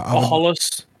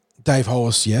 Hollis. Dave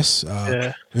Hollis, yes.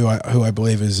 Who I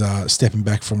believe is stepping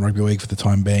back from rugby league for the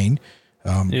time being.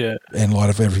 In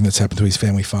light of everything that's happened to his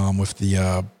family farm with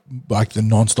the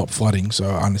non-stop flooding, so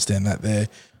I understand that there.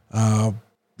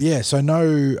 So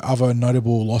no other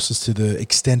notable losses to the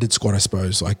extended squad, I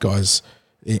suppose, like guys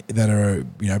that are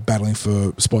battling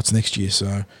for spots next year.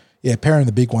 So yeah, Perrin,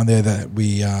 the big one there that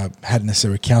we hadn't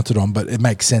necessarily counted on, but it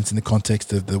makes sense in the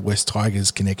context of the West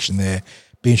Tigers connection there.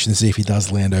 Be interesting to see if he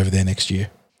does land over there next year.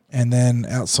 And then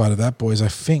outside of that, boys, I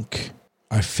think.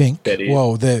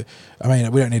 Well, we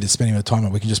don't need to spend any more time on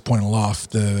it. We can just point and laugh.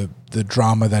 The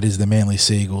drama that is the Manly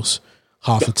Seagulls,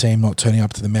 half the team not turning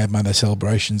up to the Mad Monday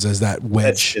celebrations as that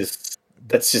wedge.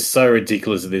 That's just so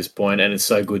ridiculous at this point, and it's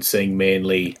so good seeing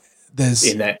Manly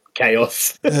in that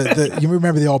chaos. You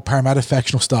remember the old Parramatta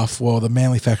factional stuff? Well, the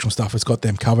Manly factional stuff has got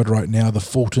them covered right now. The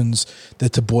Fultons, the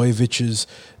Tabojeviches,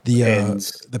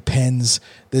 the Pens.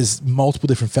 There's multiple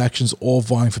different factions all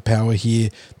vying for power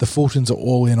here. The Fultons are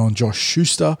all in on Josh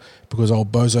Schuster because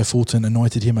old Bozo Fulton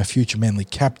anointed him a future Manly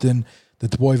captain. The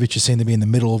Tabojeviches seem to be in the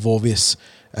middle of all this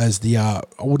as the, I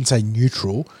wouldn't say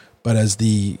neutral, but as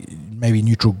the maybe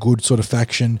neutral good sort of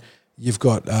faction. You've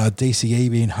got DCE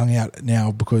being hung out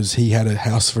now because he had a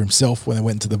house for himself when they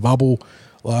went into the bubble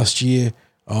last year.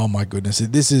 Oh, my goodness.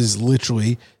 This is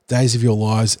literally Days of Your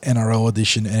Lives NRL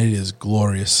edition, and it is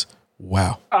glorious.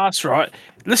 Wow. That's right.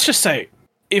 Let's just say,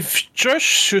 if Josh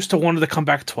Schuster wanted to come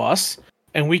back to us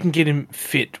and we can get him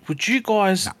fit, would you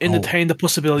guys entertain the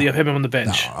possibility of having him on the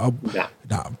bench? No.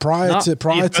 Prior to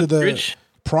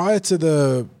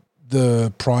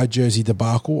the Pride jersey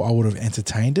debacle, I would have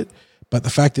entertained it. But the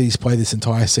fact that he's played this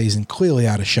entire season clearly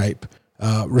out of shape,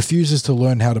 refuses to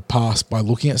learn how to pass by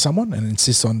looking at someone and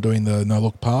insists on doing the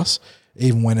no-look pass,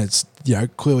 even when it's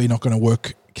clearly not going to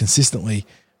work consistently.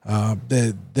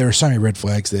 There are so many red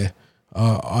flags there.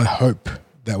 I hope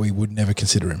that we would never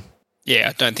consider him. Yeah,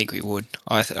 I don't think we would.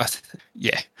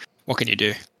 What can you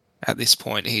do at this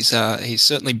point? He's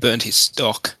certainly burnt his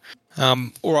stock. All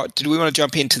right, did we want to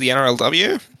jump into the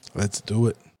NRLW? Let's do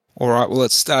it. All right, well,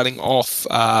 it's starting off...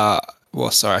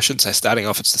 I shouldn't say starting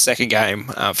off. It's the second game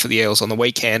for the Eels on the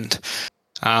weekend.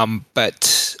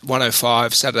 But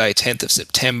 105, Saturday, 10th of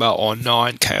September on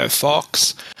 9 KO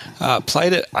Fox.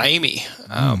 Played at Amy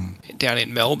down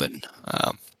in Melbourne.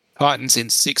 Titans in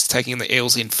 6th, taking the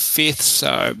Eels in 5th.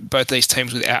 So both these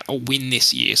teams without a win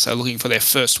this year. So looking for their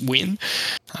first win.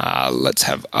 Let's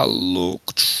have a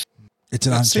look. It's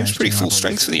an unchanged seems pretty team, full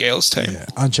strength for the Eels team. Yeah,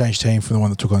 unchanged team from the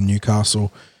one that took on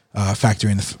Newcastle. Factor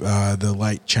in the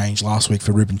late change last week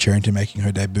for Ruben Cherrington making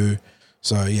her debut.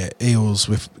 So, yeah, Eels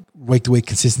with week-to-week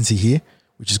consistency here,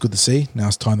 which is good to see. Now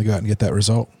it's time to go out and get that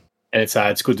result. And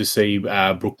it's good to see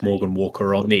Brooke Morgan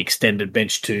Walker on the extended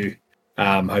bench too.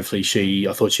 Hopefully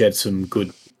I thought she had some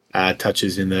good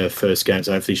touches in the first game,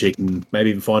 so hopefully she can maybe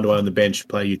even find a way on the bench,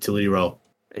 play a utility role.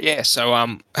 Yeah, so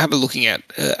have a looking at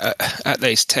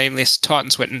these team lists.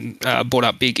 Titans went and bought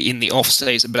up big in the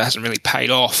off-season, but it hasn't really paid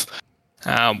off.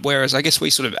 Whereas I guess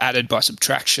we sort of added by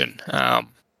subtraction,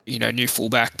 new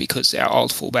fullback because our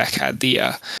old fullback had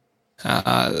the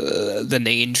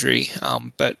knee injury.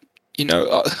 But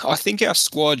I think our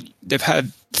squad, they've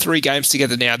had 3 games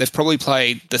together now. They've probably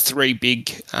played the 3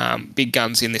 big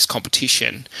guns in this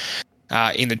competition,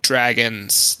 in the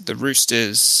Dragons, the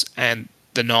Roosters, and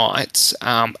the Knights.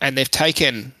 And they've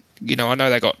taken. I know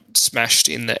they got smashed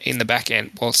in the back end.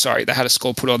 Well, sorry, they had a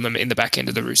score put on them in the back end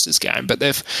of the Roosters game, but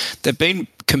they've been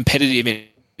competitive in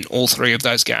all 3 of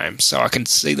those games. So I can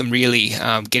see them really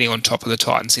getting on top of the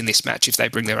Titans in this match if they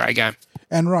bring their A game.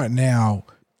 And right now,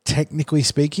 technically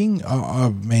speaking, I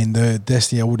mean, the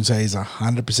destiny I wouldn't say is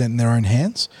 100% in their own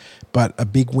hands, but a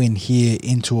big win here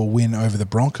into a win over the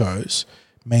Broncos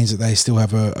means that they still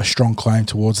have a strong claim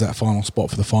towards that final spot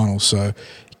for the finals. So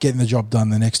getting the job done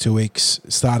the next 2 weeks,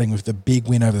 starting with the big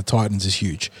win over the Titans, is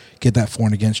huge. Get that for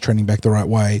and against trending back the right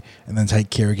way, and then take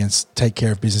care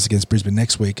of business against Brisbane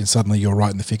next week, and suddenly you're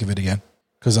right in the thick of it again.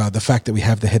 Because the fact that we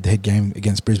have the head-to-head game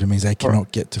against Brisbane means they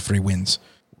cannot get to 3 wins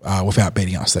without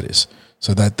beating us, that is.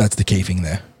 So that's the key thing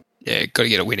there. Yeah, got to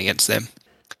get a win against them.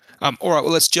 All right,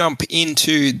 well, let's jump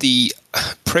into the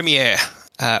premier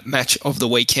match of the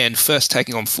weekend. First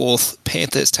taking on fourth,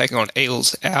 Panthers taking on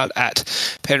Eels out at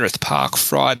Penrith Park,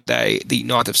 Friday, the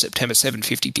 9th of September,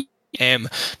 7:50 p.m,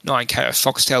 9K of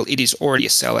Foxtel. It is already a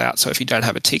sellout, so if you don't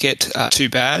have a ticket, too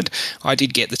bad. I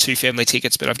did get the 2 family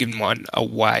tickets, but I've given one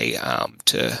away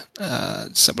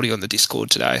to somebody on the Discord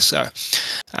today. So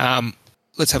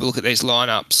let's have a look at these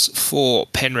lineups. For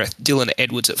Penrith, Dylan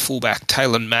Edwards at fullback,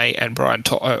 Taylor May and Brian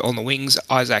To'o on the wings,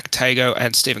 Isaac Tago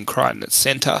and Stephen Crichton at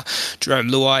centre, Jerome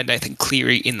Luai, Nathan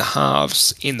Cleary in the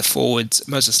halves. In the forwards,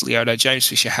 Moses Leota, James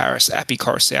Fisher-Harris, Api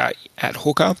Coruscant at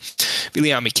hooker,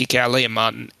 Viliami Kikau, Liam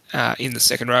Martin in the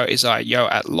second row, Isaiah Yeo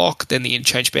at lock. Then the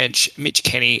in-change bench, Mitch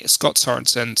Kenny, Scott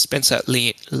Sorensen, Spencer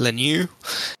Leniu,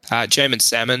 Jamin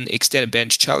Salmon. Extended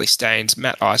bench, Charlie Staines,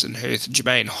 Matt Eisenhuth,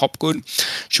 Jermaine Hopgood,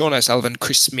 Sean O'Sullivan,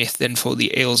 Chris Smith. Then for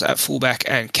the Eels at fullback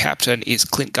and captain is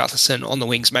Clint Gutherson. On the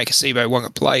wings, Maker Sibo, Wonga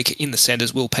Blake. In the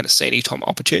centres, Will Penasini, Tom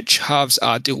Opicic. Halves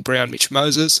are Dill Brown, Mitch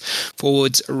Moses.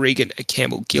 Forwards, Regan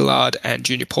Campbell-Gillard and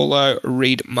Junior Paulo,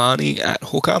 Reid Marnie at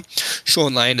hooker.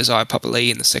 Sean Lane, Isaiah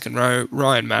Papali'i in the second row,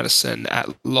 Ryan Madison at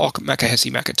lock,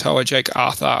 Makahesi Makatoa, Jake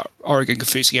Arthur, Oregon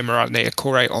Kafusi and Maranea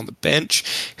Corey on the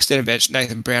bench. Extended bench,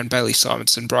 Nathan Brown, Bailey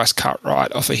Simonson, Bryce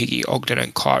Cartwright, Ofahiki Ogden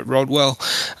and Kai Rodwell.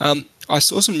 I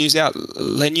saw some news out.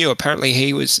 Leniu, apparently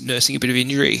he was nursing a bit of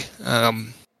injury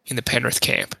in the Penrith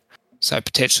camp. So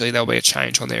potentially there'll be a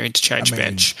change on their interchange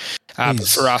bench. But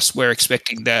for us, we're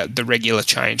expecting the regular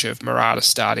change of Murata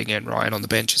starting and Ryan on the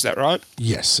bench. Is that right?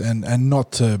 Yes, and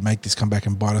not to make this come back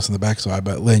and bite us on the backside,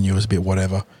 but Leniu is a bit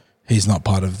whatever. He's not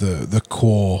part of the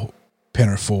core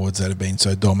Penrith forwards that have been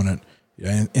so dominant. You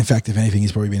know, in fact, if anything,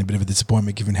 he's probably been a bit of a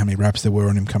disappointment given how many raps there were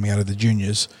on him coming out of the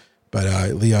juniors. But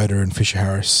Leota and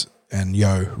Fisher-Harris and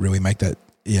Yo really make that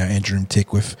Andrew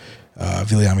tick, with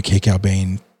Viliami Kikau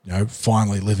being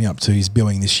finally living up to his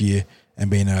billing this year and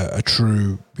being a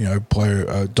true player,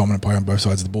 a dominant player on both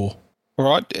sides of the ball. All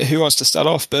right, who wants to start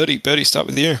off? Bertie, start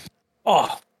with you.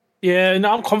 Oh, yeah,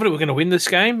 no, I'm confident we're going to win this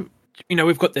game.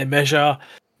 We've got their measure.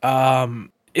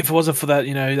 If it wasn't for that,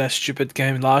 that stupid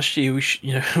game last year, we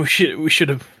should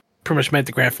have pretty much made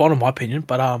the grand final, in my opinion.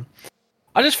 But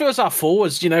I just feel as our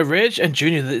forwards, Reg and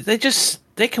Junior, they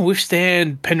can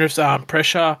withstand Penrith's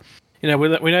pressure. We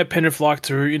know Penrith like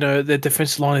to, their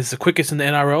defensive line is the quickest in the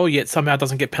NRL, yet somehow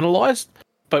doesn't get penalised.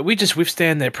 But we just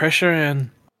withstand their pressure, and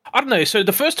I don't know. So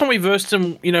the first time we versed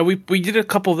them, we did a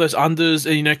couple of those unders,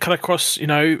 and cut across,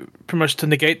 pretty much to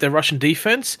negate their Russian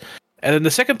defense. And then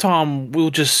the second time, we were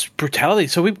just brutality.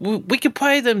 So we could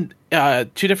play them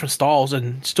 2 different styles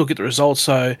and still get the results.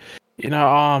 So,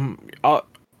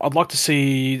 I'd like to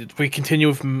see we continue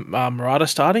with Murata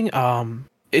starting.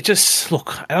 It just,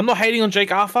 look, and I'm not hating on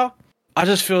Jake Arthur. I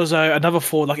just feel as though another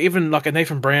forward, like even like a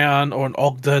Nathan Brown or an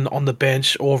Ogden on the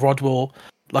bench or Rodwell,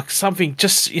 like something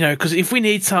just, because if we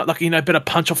need some, better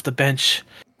punch off the bench.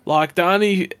 Like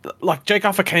Jake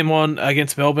Arthur came on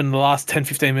against Melbourne in the last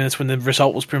 10-15 minutes when the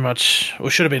result was pretty much, or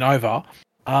should have been over.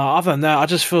 Other than that, I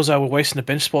just feel as though we're wasting a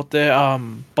bench spot there.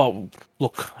 But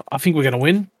look, I think we're going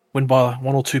to win by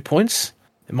 1 or 2 points,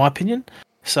 in my opinion.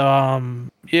 So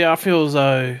I feel as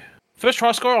though first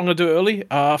try scorer, I'm going to do it early.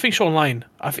 I think Sean Lane.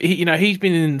 He's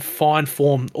been in fine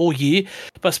form all year,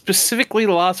 but specifically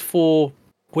the last 4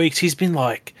 weeks, he's been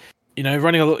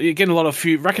getting a lot of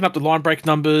racking up the line break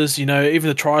numbers, even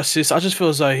the try assists. I just feel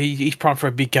as though he's primed for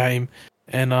a big game.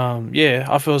 And,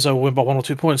 I feel as though we'll win by 1 or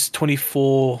 2 points,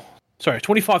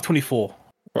 25-24.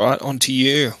 Right, on to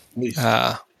you,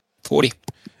 40.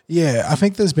 Yeah, I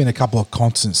think there's been a couple of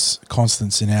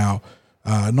constants in our,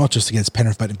 not just against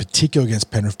Penrith, but in particular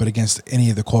against Penrith, but against any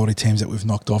of the quality teams that we've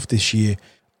knocked off this year.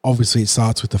 Obviously, it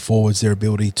starts with the forwards, their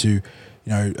ability to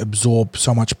absorb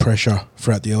so much pressure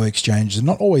throughout the early exchanges and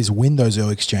not always win those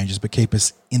early exchanges, but keep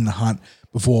us in the hunt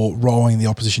before rolling the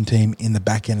opposition team in the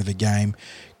back end of the game.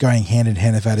 Going hand in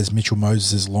hand with that is Mitchell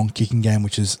Moses' long kicking game,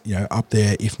 which is up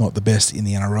there, if not the best in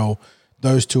the NRL.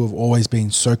 Those two have always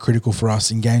been so critical for us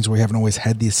in games where we haven't always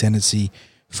had the ascendancy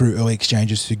through early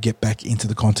exchanges to get back into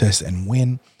the contest and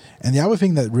win. And the other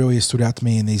thing that really has stood out to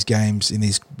me in these games, in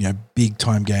these big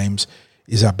time games,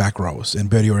 is our back rowers. And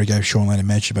Bertie already gave Sean Lane a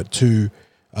mention, but to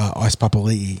Ice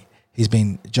Papali'i, he's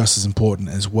been just as important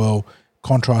as well.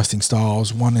 Contrasting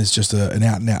styles. One is just an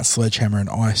out-and-out sledgehammer and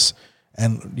ice.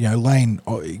 And, Lane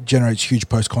generates huge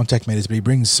post-contact meters, but he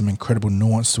brings some incredible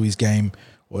nuance to his game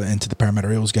and to the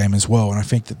Parramatta Eels game as well. And I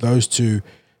think that those two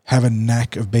have a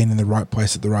knack of being in the right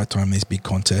place at the right time in these big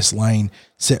contests. Lane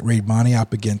set Reed Marnie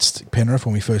up against Penrith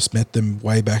when we first met them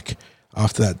way back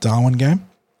after that Darwin game.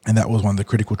 And that was one of the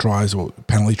critical tries or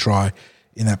penalty try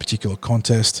in that particular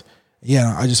contest.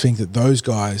 Yeah, I just think that those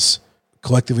guys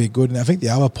collectively are good. And I think the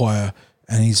other player,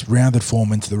 and he's rounded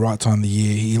form into the right time of the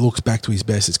year, he looks back to his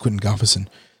best. It's Quinton Gufferson.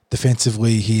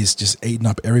 Defensively, he's just eating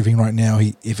up everything right now.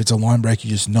 If it's a line break,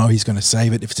 you just know he's going to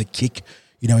save it. If it's a kick,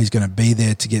 he's going to be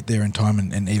there to get there in time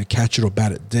and either catch it or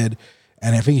bat it dead.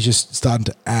 And I think he's just starting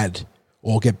to add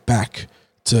or get back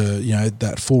to,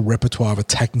 that full repertoire of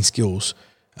attacking skills.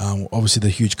 Obviously, the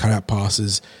huge cutout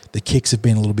passes, the kicks have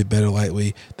been a little bit better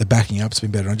lately. The backing up's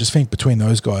been better. I just think between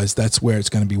those guys, that's where it's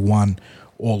going to be won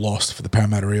or lost for the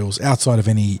Parramatta Eels, outside of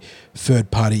any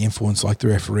third-party influence like the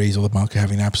referees or the bunker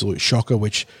having an absolute shocker,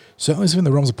 which certainly is in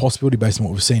the realms of possibility based on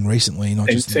what we've seen recently.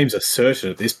 It seems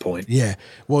certain at this point. Yeah.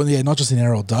 Well, yeah, not just in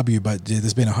NRLW, but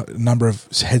there's been a number of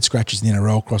head scratches in the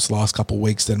NRL across the last couple of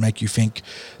weeks that make you think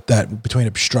that between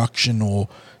obstruction or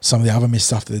some of the other missed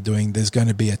stuff that they're doing, there's going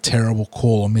to be a terrible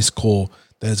call or missed call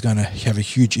that is going to have a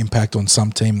huge impact on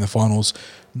some team in the finals.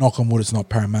 Knock on wood, it's not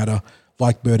Parramatta.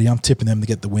 Like Birdie, I'm tipping them to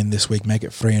get the win this week, make it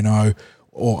 3-0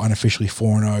 or unofficially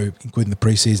 4-0, including the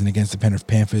preseason against the Penrith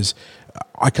Panthers.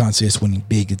 I can't see us winning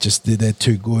big. They're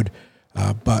too good.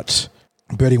 But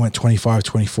Birdie went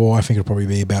 25-24. I think it'll probably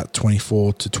be about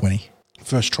 24-20.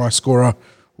 First try scorer.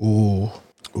 Ooh.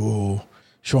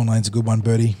 Sean Lane's a good one,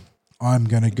 Birdie. I'm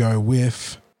going to go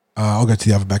with... I'll go to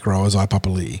the other back row as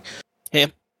Papali'i.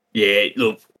 Yeah,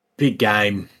 look, big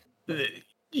game.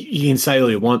 You can say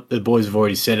all you want. The boys have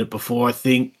already said it before. I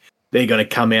think they're going to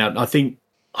come out. I think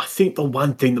the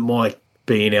one thing that might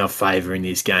be in our favour in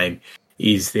this game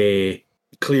is their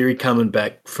Cleary coming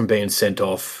back from being sent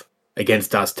off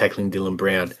against us, tackling Dylan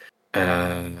Brown.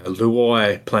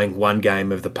 Luai playing one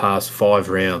game of the past 5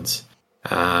 rounds.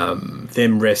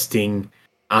 Them resting,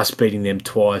 us beating them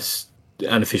twice,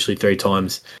 unofficially 3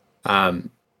 times. I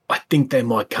think they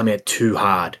might come out too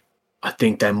hard. I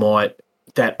think they might...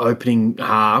 That opening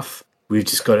half, we've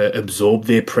just got to absorb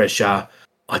their pressure.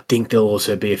 I think there'll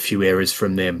also be a few errors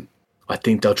from them. I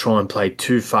think they'll try and play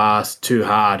too fast, too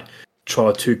hard,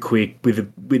 try too quick with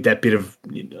that bit of,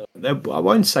 I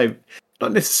won't say,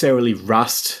 not necessarily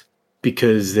rust,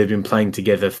 because they've been playing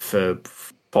together for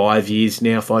 5 years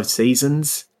now, 5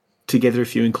 seasons together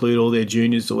if you include all their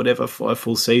juniors or whatever, 5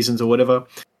 full seasons or whatever.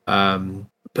 But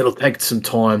it'll take some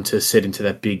time to set into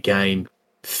that big game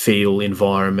feel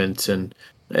environment, and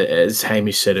as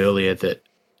Hamish said earlier, that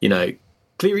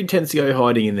Cleary tends to go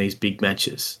hiding in these big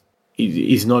matches.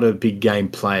 He's not a big game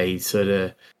play, sort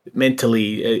of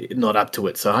mentally not up to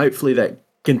it. So hopefully that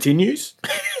continues,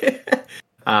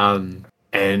 and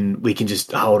we can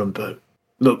just hold him. But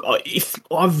look, if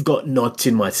I've got knots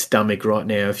in my stomach right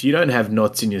now, if you don't have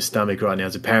knots in your stomach right now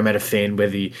as a Parramatta fan,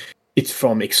 whether it's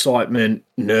from excitement,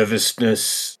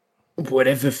 nervousness,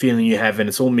 whatever feeling you have, and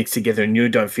it's all mixed together and you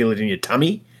don't feel it in your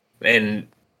tummy, and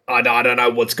I don't know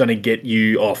what's going to get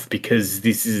you off, because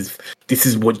this is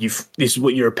what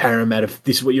you're a Parramatta,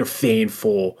 this is what you're a fan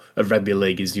for of rugby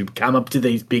league, is you come up to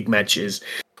these big matches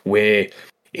where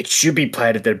it should be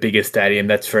played at the bigger stadium.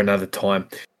 That's for another time.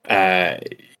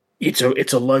 It's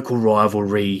a local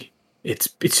rivalry. It's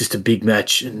just a big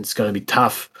match, and it's going to be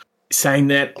tough. Saying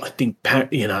that, I think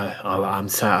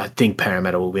I think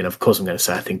Parramatta will win. Of course, I'm going to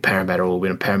say I think Parramatta will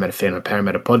win. A Parramatta fan on a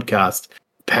Parramatta podcast.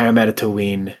 Parramatta to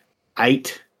win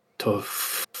 8-4.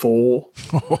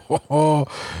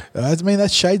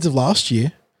 That's shades of last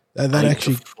year. That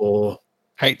actually 4.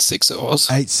 8-6 it was.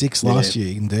 8-6 last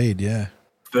year, indeed. Yeah.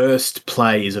 First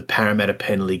play is a Parramatta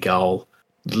penalty goal.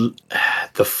 The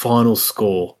final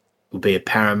score will be a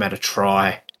Parramatta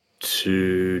try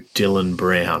to Dylan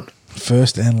Brown.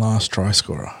 First and last try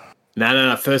scorer.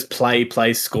 No. First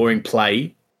scoring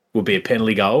play will be a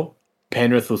penalty goal.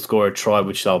 Penrith will score a try,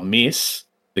 which they'll miss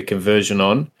the conversion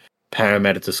on.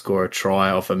 Parramatta to score a try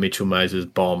off a Mitchell Moses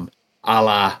bomb, a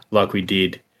la like we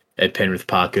did at Penrith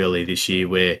Park earlier this year,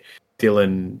 where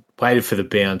Dylan waited for the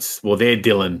bounce. Well, their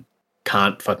Dylan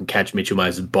can't fucking catch Mitchell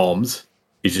Moses bombs.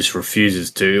 He just refuses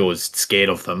to, or is scared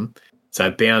of them. So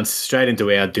bounce straight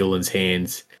into our Dylan's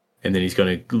hands. And then he's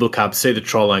going to look up, see the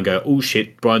try line, go, oh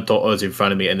shit, Brian To'o's in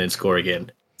front of me, and then score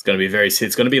again. It's going to be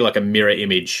it's going to be like a mirror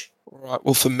image Right.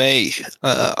 Well, for me,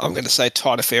 I'm going to say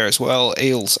tight affair as well.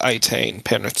 Eels 18,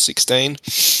 Penrith 16.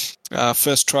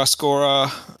 First try scorer,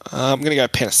 I'm going to go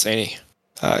Penasini.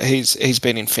 He's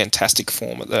been in fantastic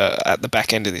form at the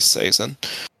back end of this season.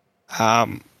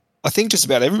 I think just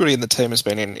about everybody in the team has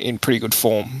been in pretty good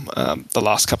form the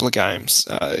last couple of games.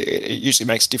 It usually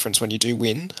makes a difference when you do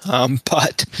win.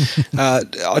 But I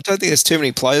don't think there's too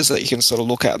many players that you can sort of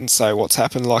look at and say what's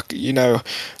happened. Like, I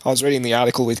was reading the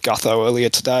article with Gutho earlier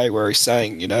today where he's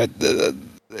saying,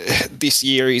 this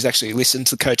year he's actually listened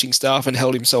to the coaching staff and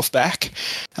held himself back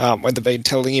when they've been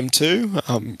telling him to.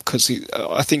 Because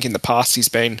I think in the past he's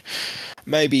been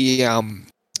maybe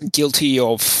guilty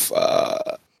of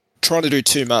trying to do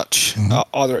too much,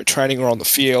 either at training or on the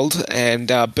field, and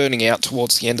burning out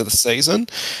towards the end of the season.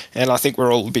 And I think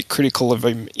we're all a bit critical of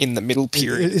him in the middle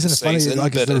period of the season,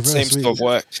 but it seems to have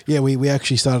worked. Yeah, we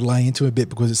actually started laying into it a bit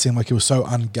because it seemed like he was so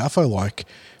un-Guffo-like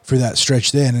through that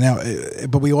stretch there. And now,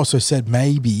 but we also said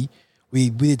maybe, we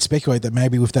did speculate that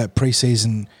maybe with that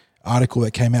preseason article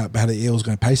that came out about how the Eels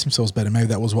going to pace themselves better, maybe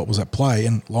that was what was at play,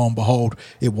 and lo and behold,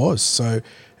 it was. So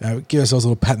give ourselves a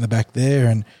little pat in the back there,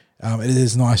 and it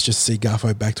is nice just to see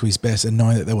Garfo back to his best, and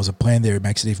knowing that there was a plan there, it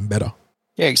makes it even better.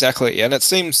 Yeah, exactly. And it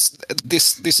seems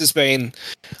this has been,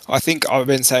 I think I've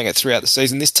been saying it throughout the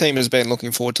season, this team has been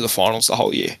looking forward to the finals the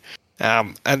whole year.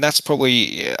 And that's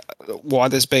probably why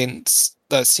there's been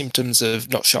those symptoms of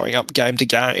not showing up game to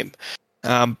game.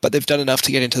 But they've done enough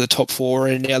to get into the top four,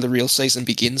 and now the real season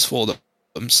begins for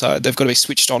them. So they've got to be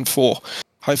switched on for,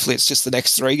 hopefully it's just the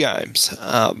next 3 games.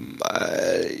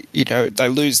 They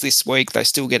lose this week, they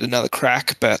still get another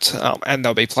crack, but and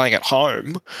they'll be playing at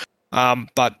home.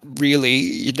 But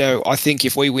really, I think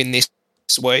if we win this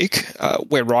week,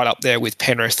 we're right up there with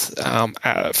Penrith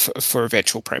for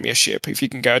eventual premiership. If you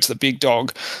can go to the big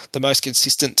dog, the most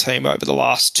consistent team over the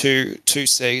last two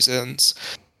seasons,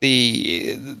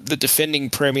 the defending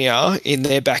premier in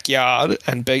their backyard,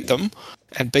 and beat them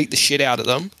and beat the shit out of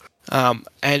them,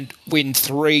 and win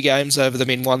 3 games over them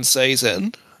in one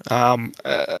season. And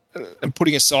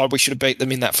putting aside, we should have beat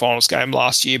them in that finals game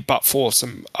last year, but for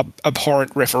some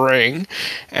abhorrent refereeing,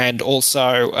 and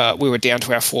also we were down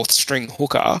to our 4th string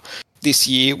hooker. This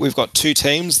year, we've got 2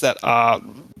 teams that are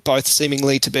both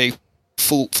seemingly to be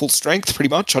full strength, pretty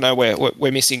much. I know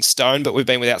we're missing Stone, but we've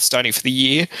been without Stoney for the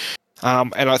year.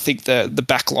 And I think the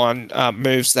backline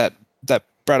moves that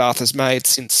Brad Arthur's made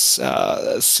since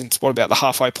what about the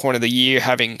halfway point of the year,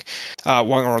 having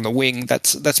Wanga on the wing,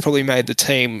 that's probably made the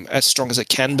team as strong as it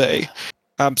can be.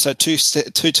 So two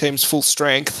teams full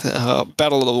strength,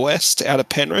 Battle of the West out of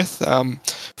Penrith.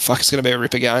 It's going to be a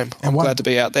ripper game. I'm glad to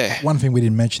be out there. One thing we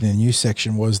didn't mention in the news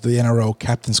section was the NRL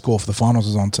captain score for the finals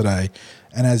was on today.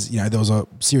 And as there was a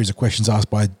series of questions asked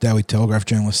by Daily Telegraph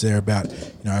journalists there about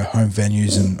home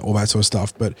venues and all that sort of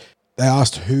stuff. But they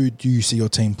asked, who do you see your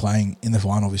team playing in the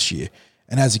final this year?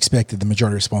 And as expected, the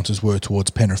majority of responses were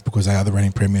towards Penrith because they are the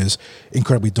reigning premiers,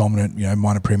 incredibly dominant,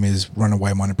 minor premiers,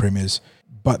 runaway minor premiers.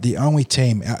 But the only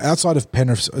team outside of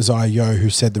Penrith's Isaiah Yeo, who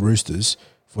said the Roosters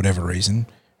for whatever reason,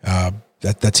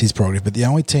 that's his prerogative. But the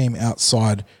only team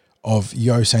outside of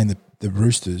Yeo saying the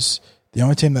Roosters, the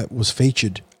only team that was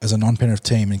featured as a non-Penrith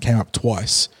team and came up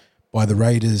twice by the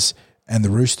Raiders and the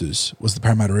Roosters was the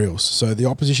Parramatta Eels. So the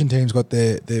opposition team's got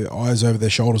their eyes over their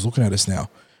shoulders looking at us now.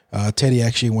 Teddy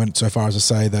actually went so far as to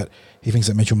say that he thinks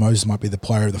that Mitchell Moses might be the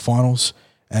player of the finals,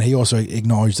 and he also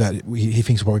acknowledged that he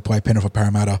thinks we'll probably play Penrith or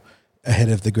Parramatta ahead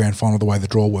of the grand final the way the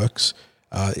draw works.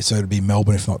 So it'd be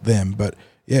Melbourne if not them. But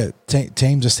yeah,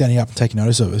 teams are standing up and taking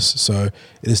notice of us. So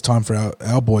it is time for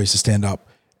our boys to stand up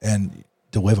and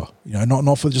deliver.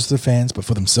 Not for just the fans, but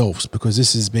for themselves, because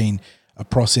this has been a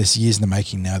process years in the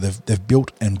making now. They've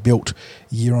built and built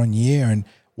year on year, and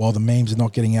while the memes are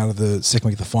not getting out of the second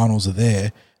week of the finals are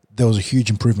there was a huge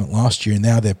improvement last year, and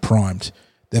now they're primed.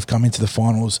 They've come into the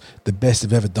finals, the best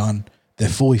they've ever done. They're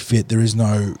fully fit. There is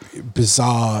no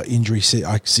bizarre injury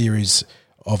series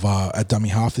of a dummy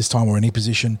half this time or any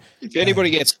position. If anybody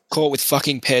gets caught with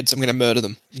fucking peds, I'm going to murder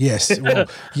them. Yes. Well,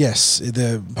 yes.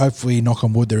 Hopefully, knock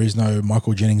on wood, there is no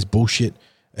Michael Jennings bullshit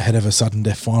ahead of a sudden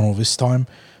death final this time.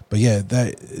 But yeah,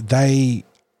 they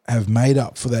have made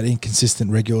up for that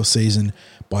inconsistent regular season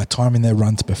by timing their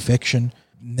run to perfection.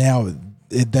 Now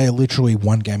they're literally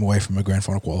 1 game away from a grand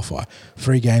final qualifier.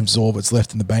 3 games is all that's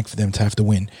left in the bank for them to have to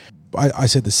win. I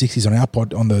said the 60s on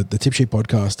our on the Tip Sheet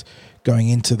podcast going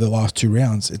into the last 2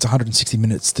 rounds. It's 160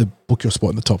 minutes to book your spot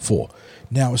in the top 4.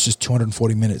 Now it's just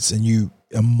 240 minutes, and you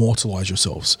immortalise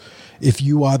yourselves. If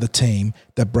you are the team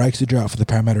that breaks the drought for the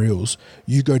Parramatta Eels,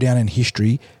 you go down in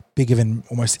history bigger than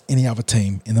almost any other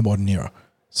team in the modern era.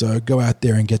 So go out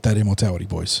there and get that immortality,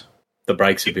 boys. the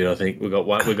brakes a bit. I think we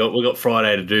got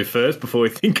Friday to do first before we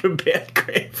think about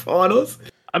grand finals.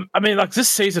 I mean, like this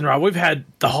season, right? We've had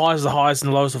the highs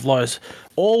and the lows of lows.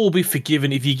 All will be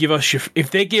forgiven if you give us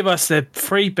if they give us their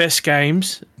 3 best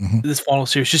games this final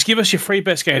series. Just give us your 3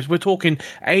 best games. We're talking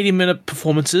 80-minute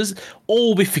performances. All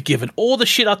will be forgiven. All the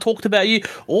shit I talked about you,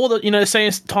 all the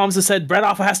saying times I said Brad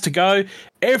Arthur has to go.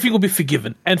 Everything will be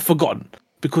forgiven and forgotten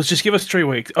because just give us 3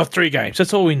 weeks or 3 games.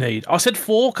 That's all we need. I said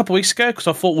 4 a couple of weeks ago because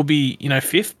I thought we'd be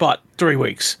 5th, but 3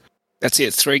 weeks. That's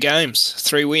it. 3 games,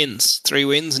 3 wins,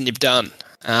 and you've done.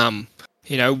 1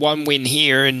 win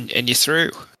here and you're through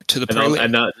to the prelim.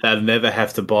 And they'll never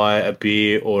have to buy a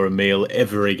beer or a meal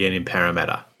ever again in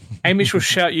Parramatta. Amish will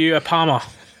shout you a Palmer.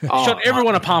 Shout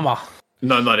everyone a Palmer.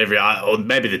 No, not every, or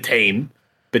maybe the team.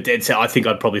 But Dad said, I think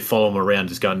I'd probably follow him around,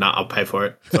 just going, "Nah, I'll pay for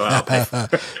it." So I'll pay for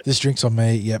it. This drink's on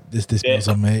me. Yep, this meal's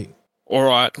on me. All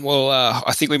right. Well,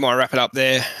 I think we might wrap it up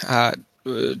there.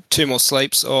 2 more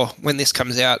sleeps, or when this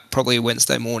comes out, probably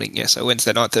Wednesday morning. Yeah, so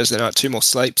Wednesday night, Thursday night, 2 more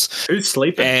sleeps. Who's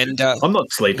sleeping? And I'm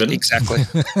not sleeping. Exactly.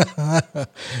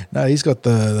 No, he's got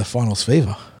the finals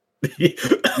fever.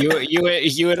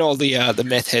 you and all the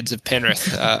meth heads of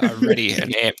Penrith are ready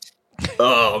and amped.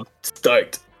 Oh, I'm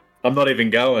stoked. I'm not even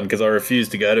going because I refuse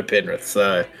to go to Penrith.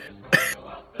 So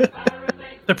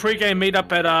the pre-game meet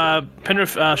up at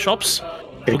Penrith shops.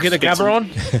 We'll get a Gabba on.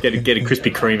 Get a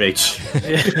Krispy Kreme each.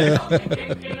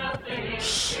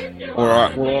 All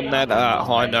right. Well, on that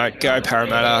high note, go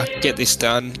Parramatta. Get this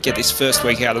done. Get this first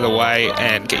week out of the way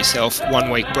and get yourself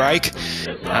 1 week break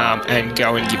and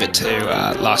go and give it to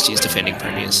last year's defending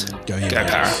premiers. Go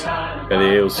Parra. Go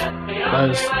the Eels.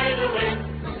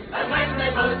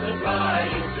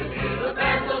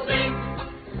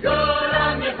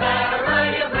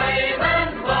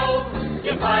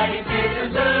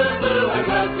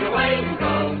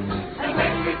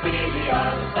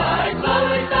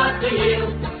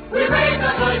 We raise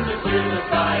our voices to the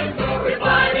sky.